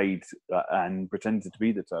we played and pretended to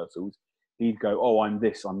be the Turtles. He'd go, oh, I'm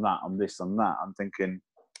this, I'm that, I'm this, I'm that. I'm thinking,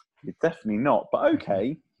 you're definitely not, but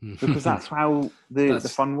okay, because that's how the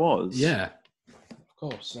fun was. Yeah, of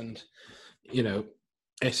course. And,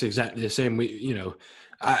 it's exactly the same.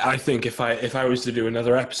 I think if I was to do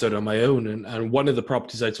another episode on my own, and one of the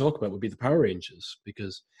properties I talk about would be the Power Rangers,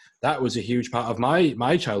 because that was a huge part of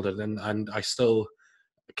my childhood, and I still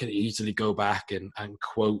can easily go back and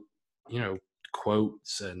quote,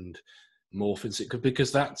 quotes and morphings,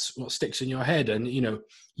 because that's what sticks in your head. And,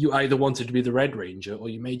 you either wanted to be the Red Ranger or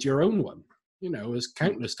you made your own one. There's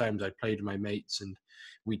countless times I played with my mates and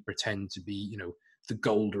we'd pretend to be, the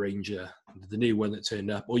Gold Ranger, the new one that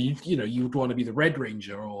turned up, or you would want to be the Red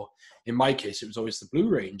Ranger, or in my case, it was always the Blue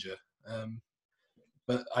Ranger.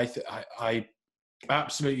 But I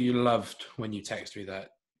absolutely loved when you texted me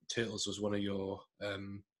that Turtles was one of your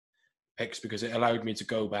picks, because it allowed me to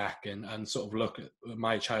go back and sort of look at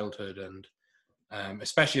my childhood, and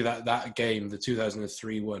especially that game, the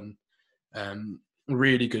 2003 one,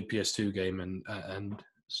 really good PS2 game, and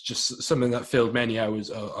it's just something that filled many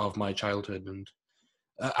hours of my childhood. And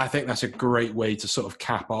I think that's a great way to sort of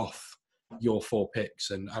cap off your 4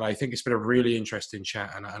 picks. And I think it's been a really interesting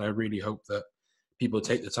chat, and I really hope that people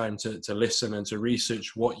take the time to listen and to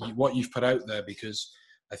research what you've put out there, because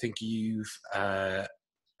I think you've had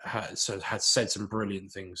said some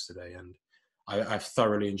brilliant things today, and I've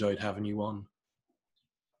thoroughly enjoyed having you on.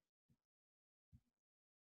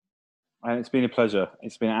 And it's been a pleasure.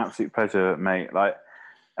 It's been an absolute pleasure, mate. Like,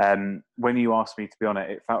 when you asked me to be on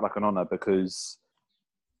it, it felt like an honour, because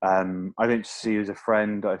I don't see you as a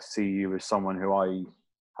friend. I see you as someone who I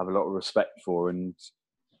have a lot of respect for. And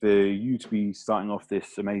for you to be starting off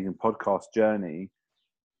this amazing podcast journey,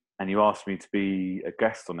 and you asked me to be a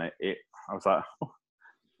guest on it, I was like, oh,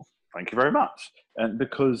 thank you very much. And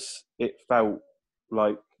because it felt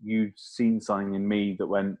like you'd seen something in me that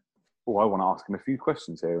went, oh, I want to ask him a few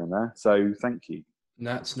questions here and there. So thank you.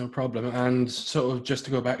 That's no problem. And sort of just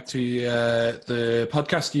to go back to the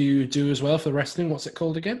podcast you do as well for wrestling, what's it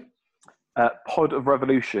called again? Pod of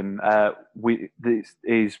Revolution. This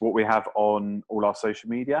is what we have on all our social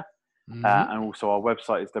media. And also our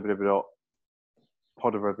website is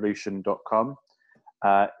www.podofrevolution.com.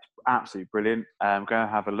 Absolutely brilliant. Go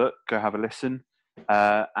have a look, go have a listen.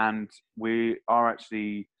 And we are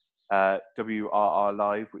actually WRR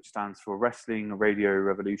Live, which stands for Wrestling Radio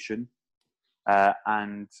Revolution.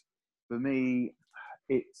 And for me,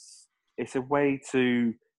 it's a way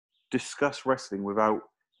to discuss wrestling without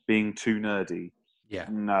being too nerdy. Yeah.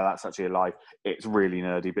 No, that's actually a lie. It's really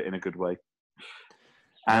nerdy, but in a good way.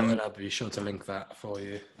 And I'll be sure to link that for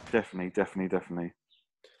you. Definitely.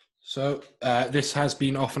 So this has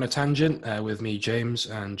been Off on a Tangent with me, James,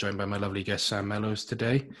 and joined by my lovely guest, Sam Mellows,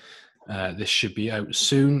 today. This should be out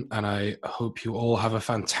soon, and I hope you all have a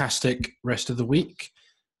fantastic rest of the week,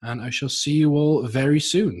 and I shall see you all very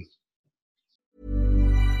soon.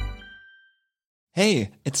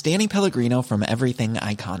 Hey, it's Danny Pellegrino from Everything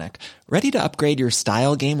Iconic. Ready to upgrade your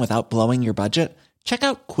style game without blowing your budget? Check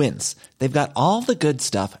out Quince. They've got all the good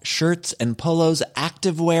stuff, shirts and polos,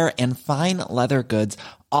 activewear, and fine leather goods,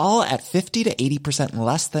 all at 50 to 80%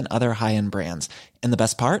 less than other high-end brands. And the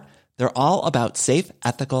best part? They're all about safe,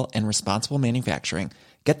 ethical, and responsible manufacturing.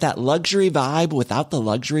 Get that luxury vibe without the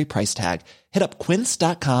luxury price tag. Hit up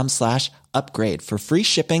quince.com/upgrade for free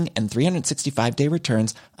shipping and 365-day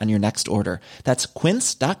returns on your next order. That's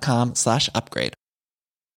quince.com/upgrade.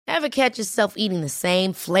 Ever catch yourself eating the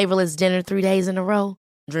same flavorless dinner 3 days in a row?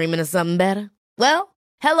 Dreaming of something better? Well,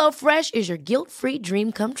 HelloFresh is your guilt-free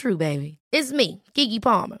dream come true, baby. It's me, Keke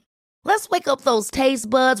Palmer. Let's wake up those taste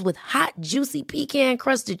buds with hot, juicy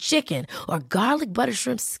pecan-crusted chicken or garlic butter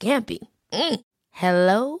shrimp scampi.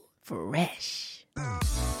 Hello Fresh.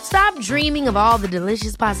 Stop dreaming of all the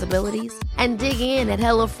delicious possibilities and dig in at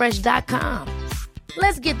HelloFresh.com.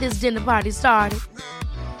 Let's get this dinner party started.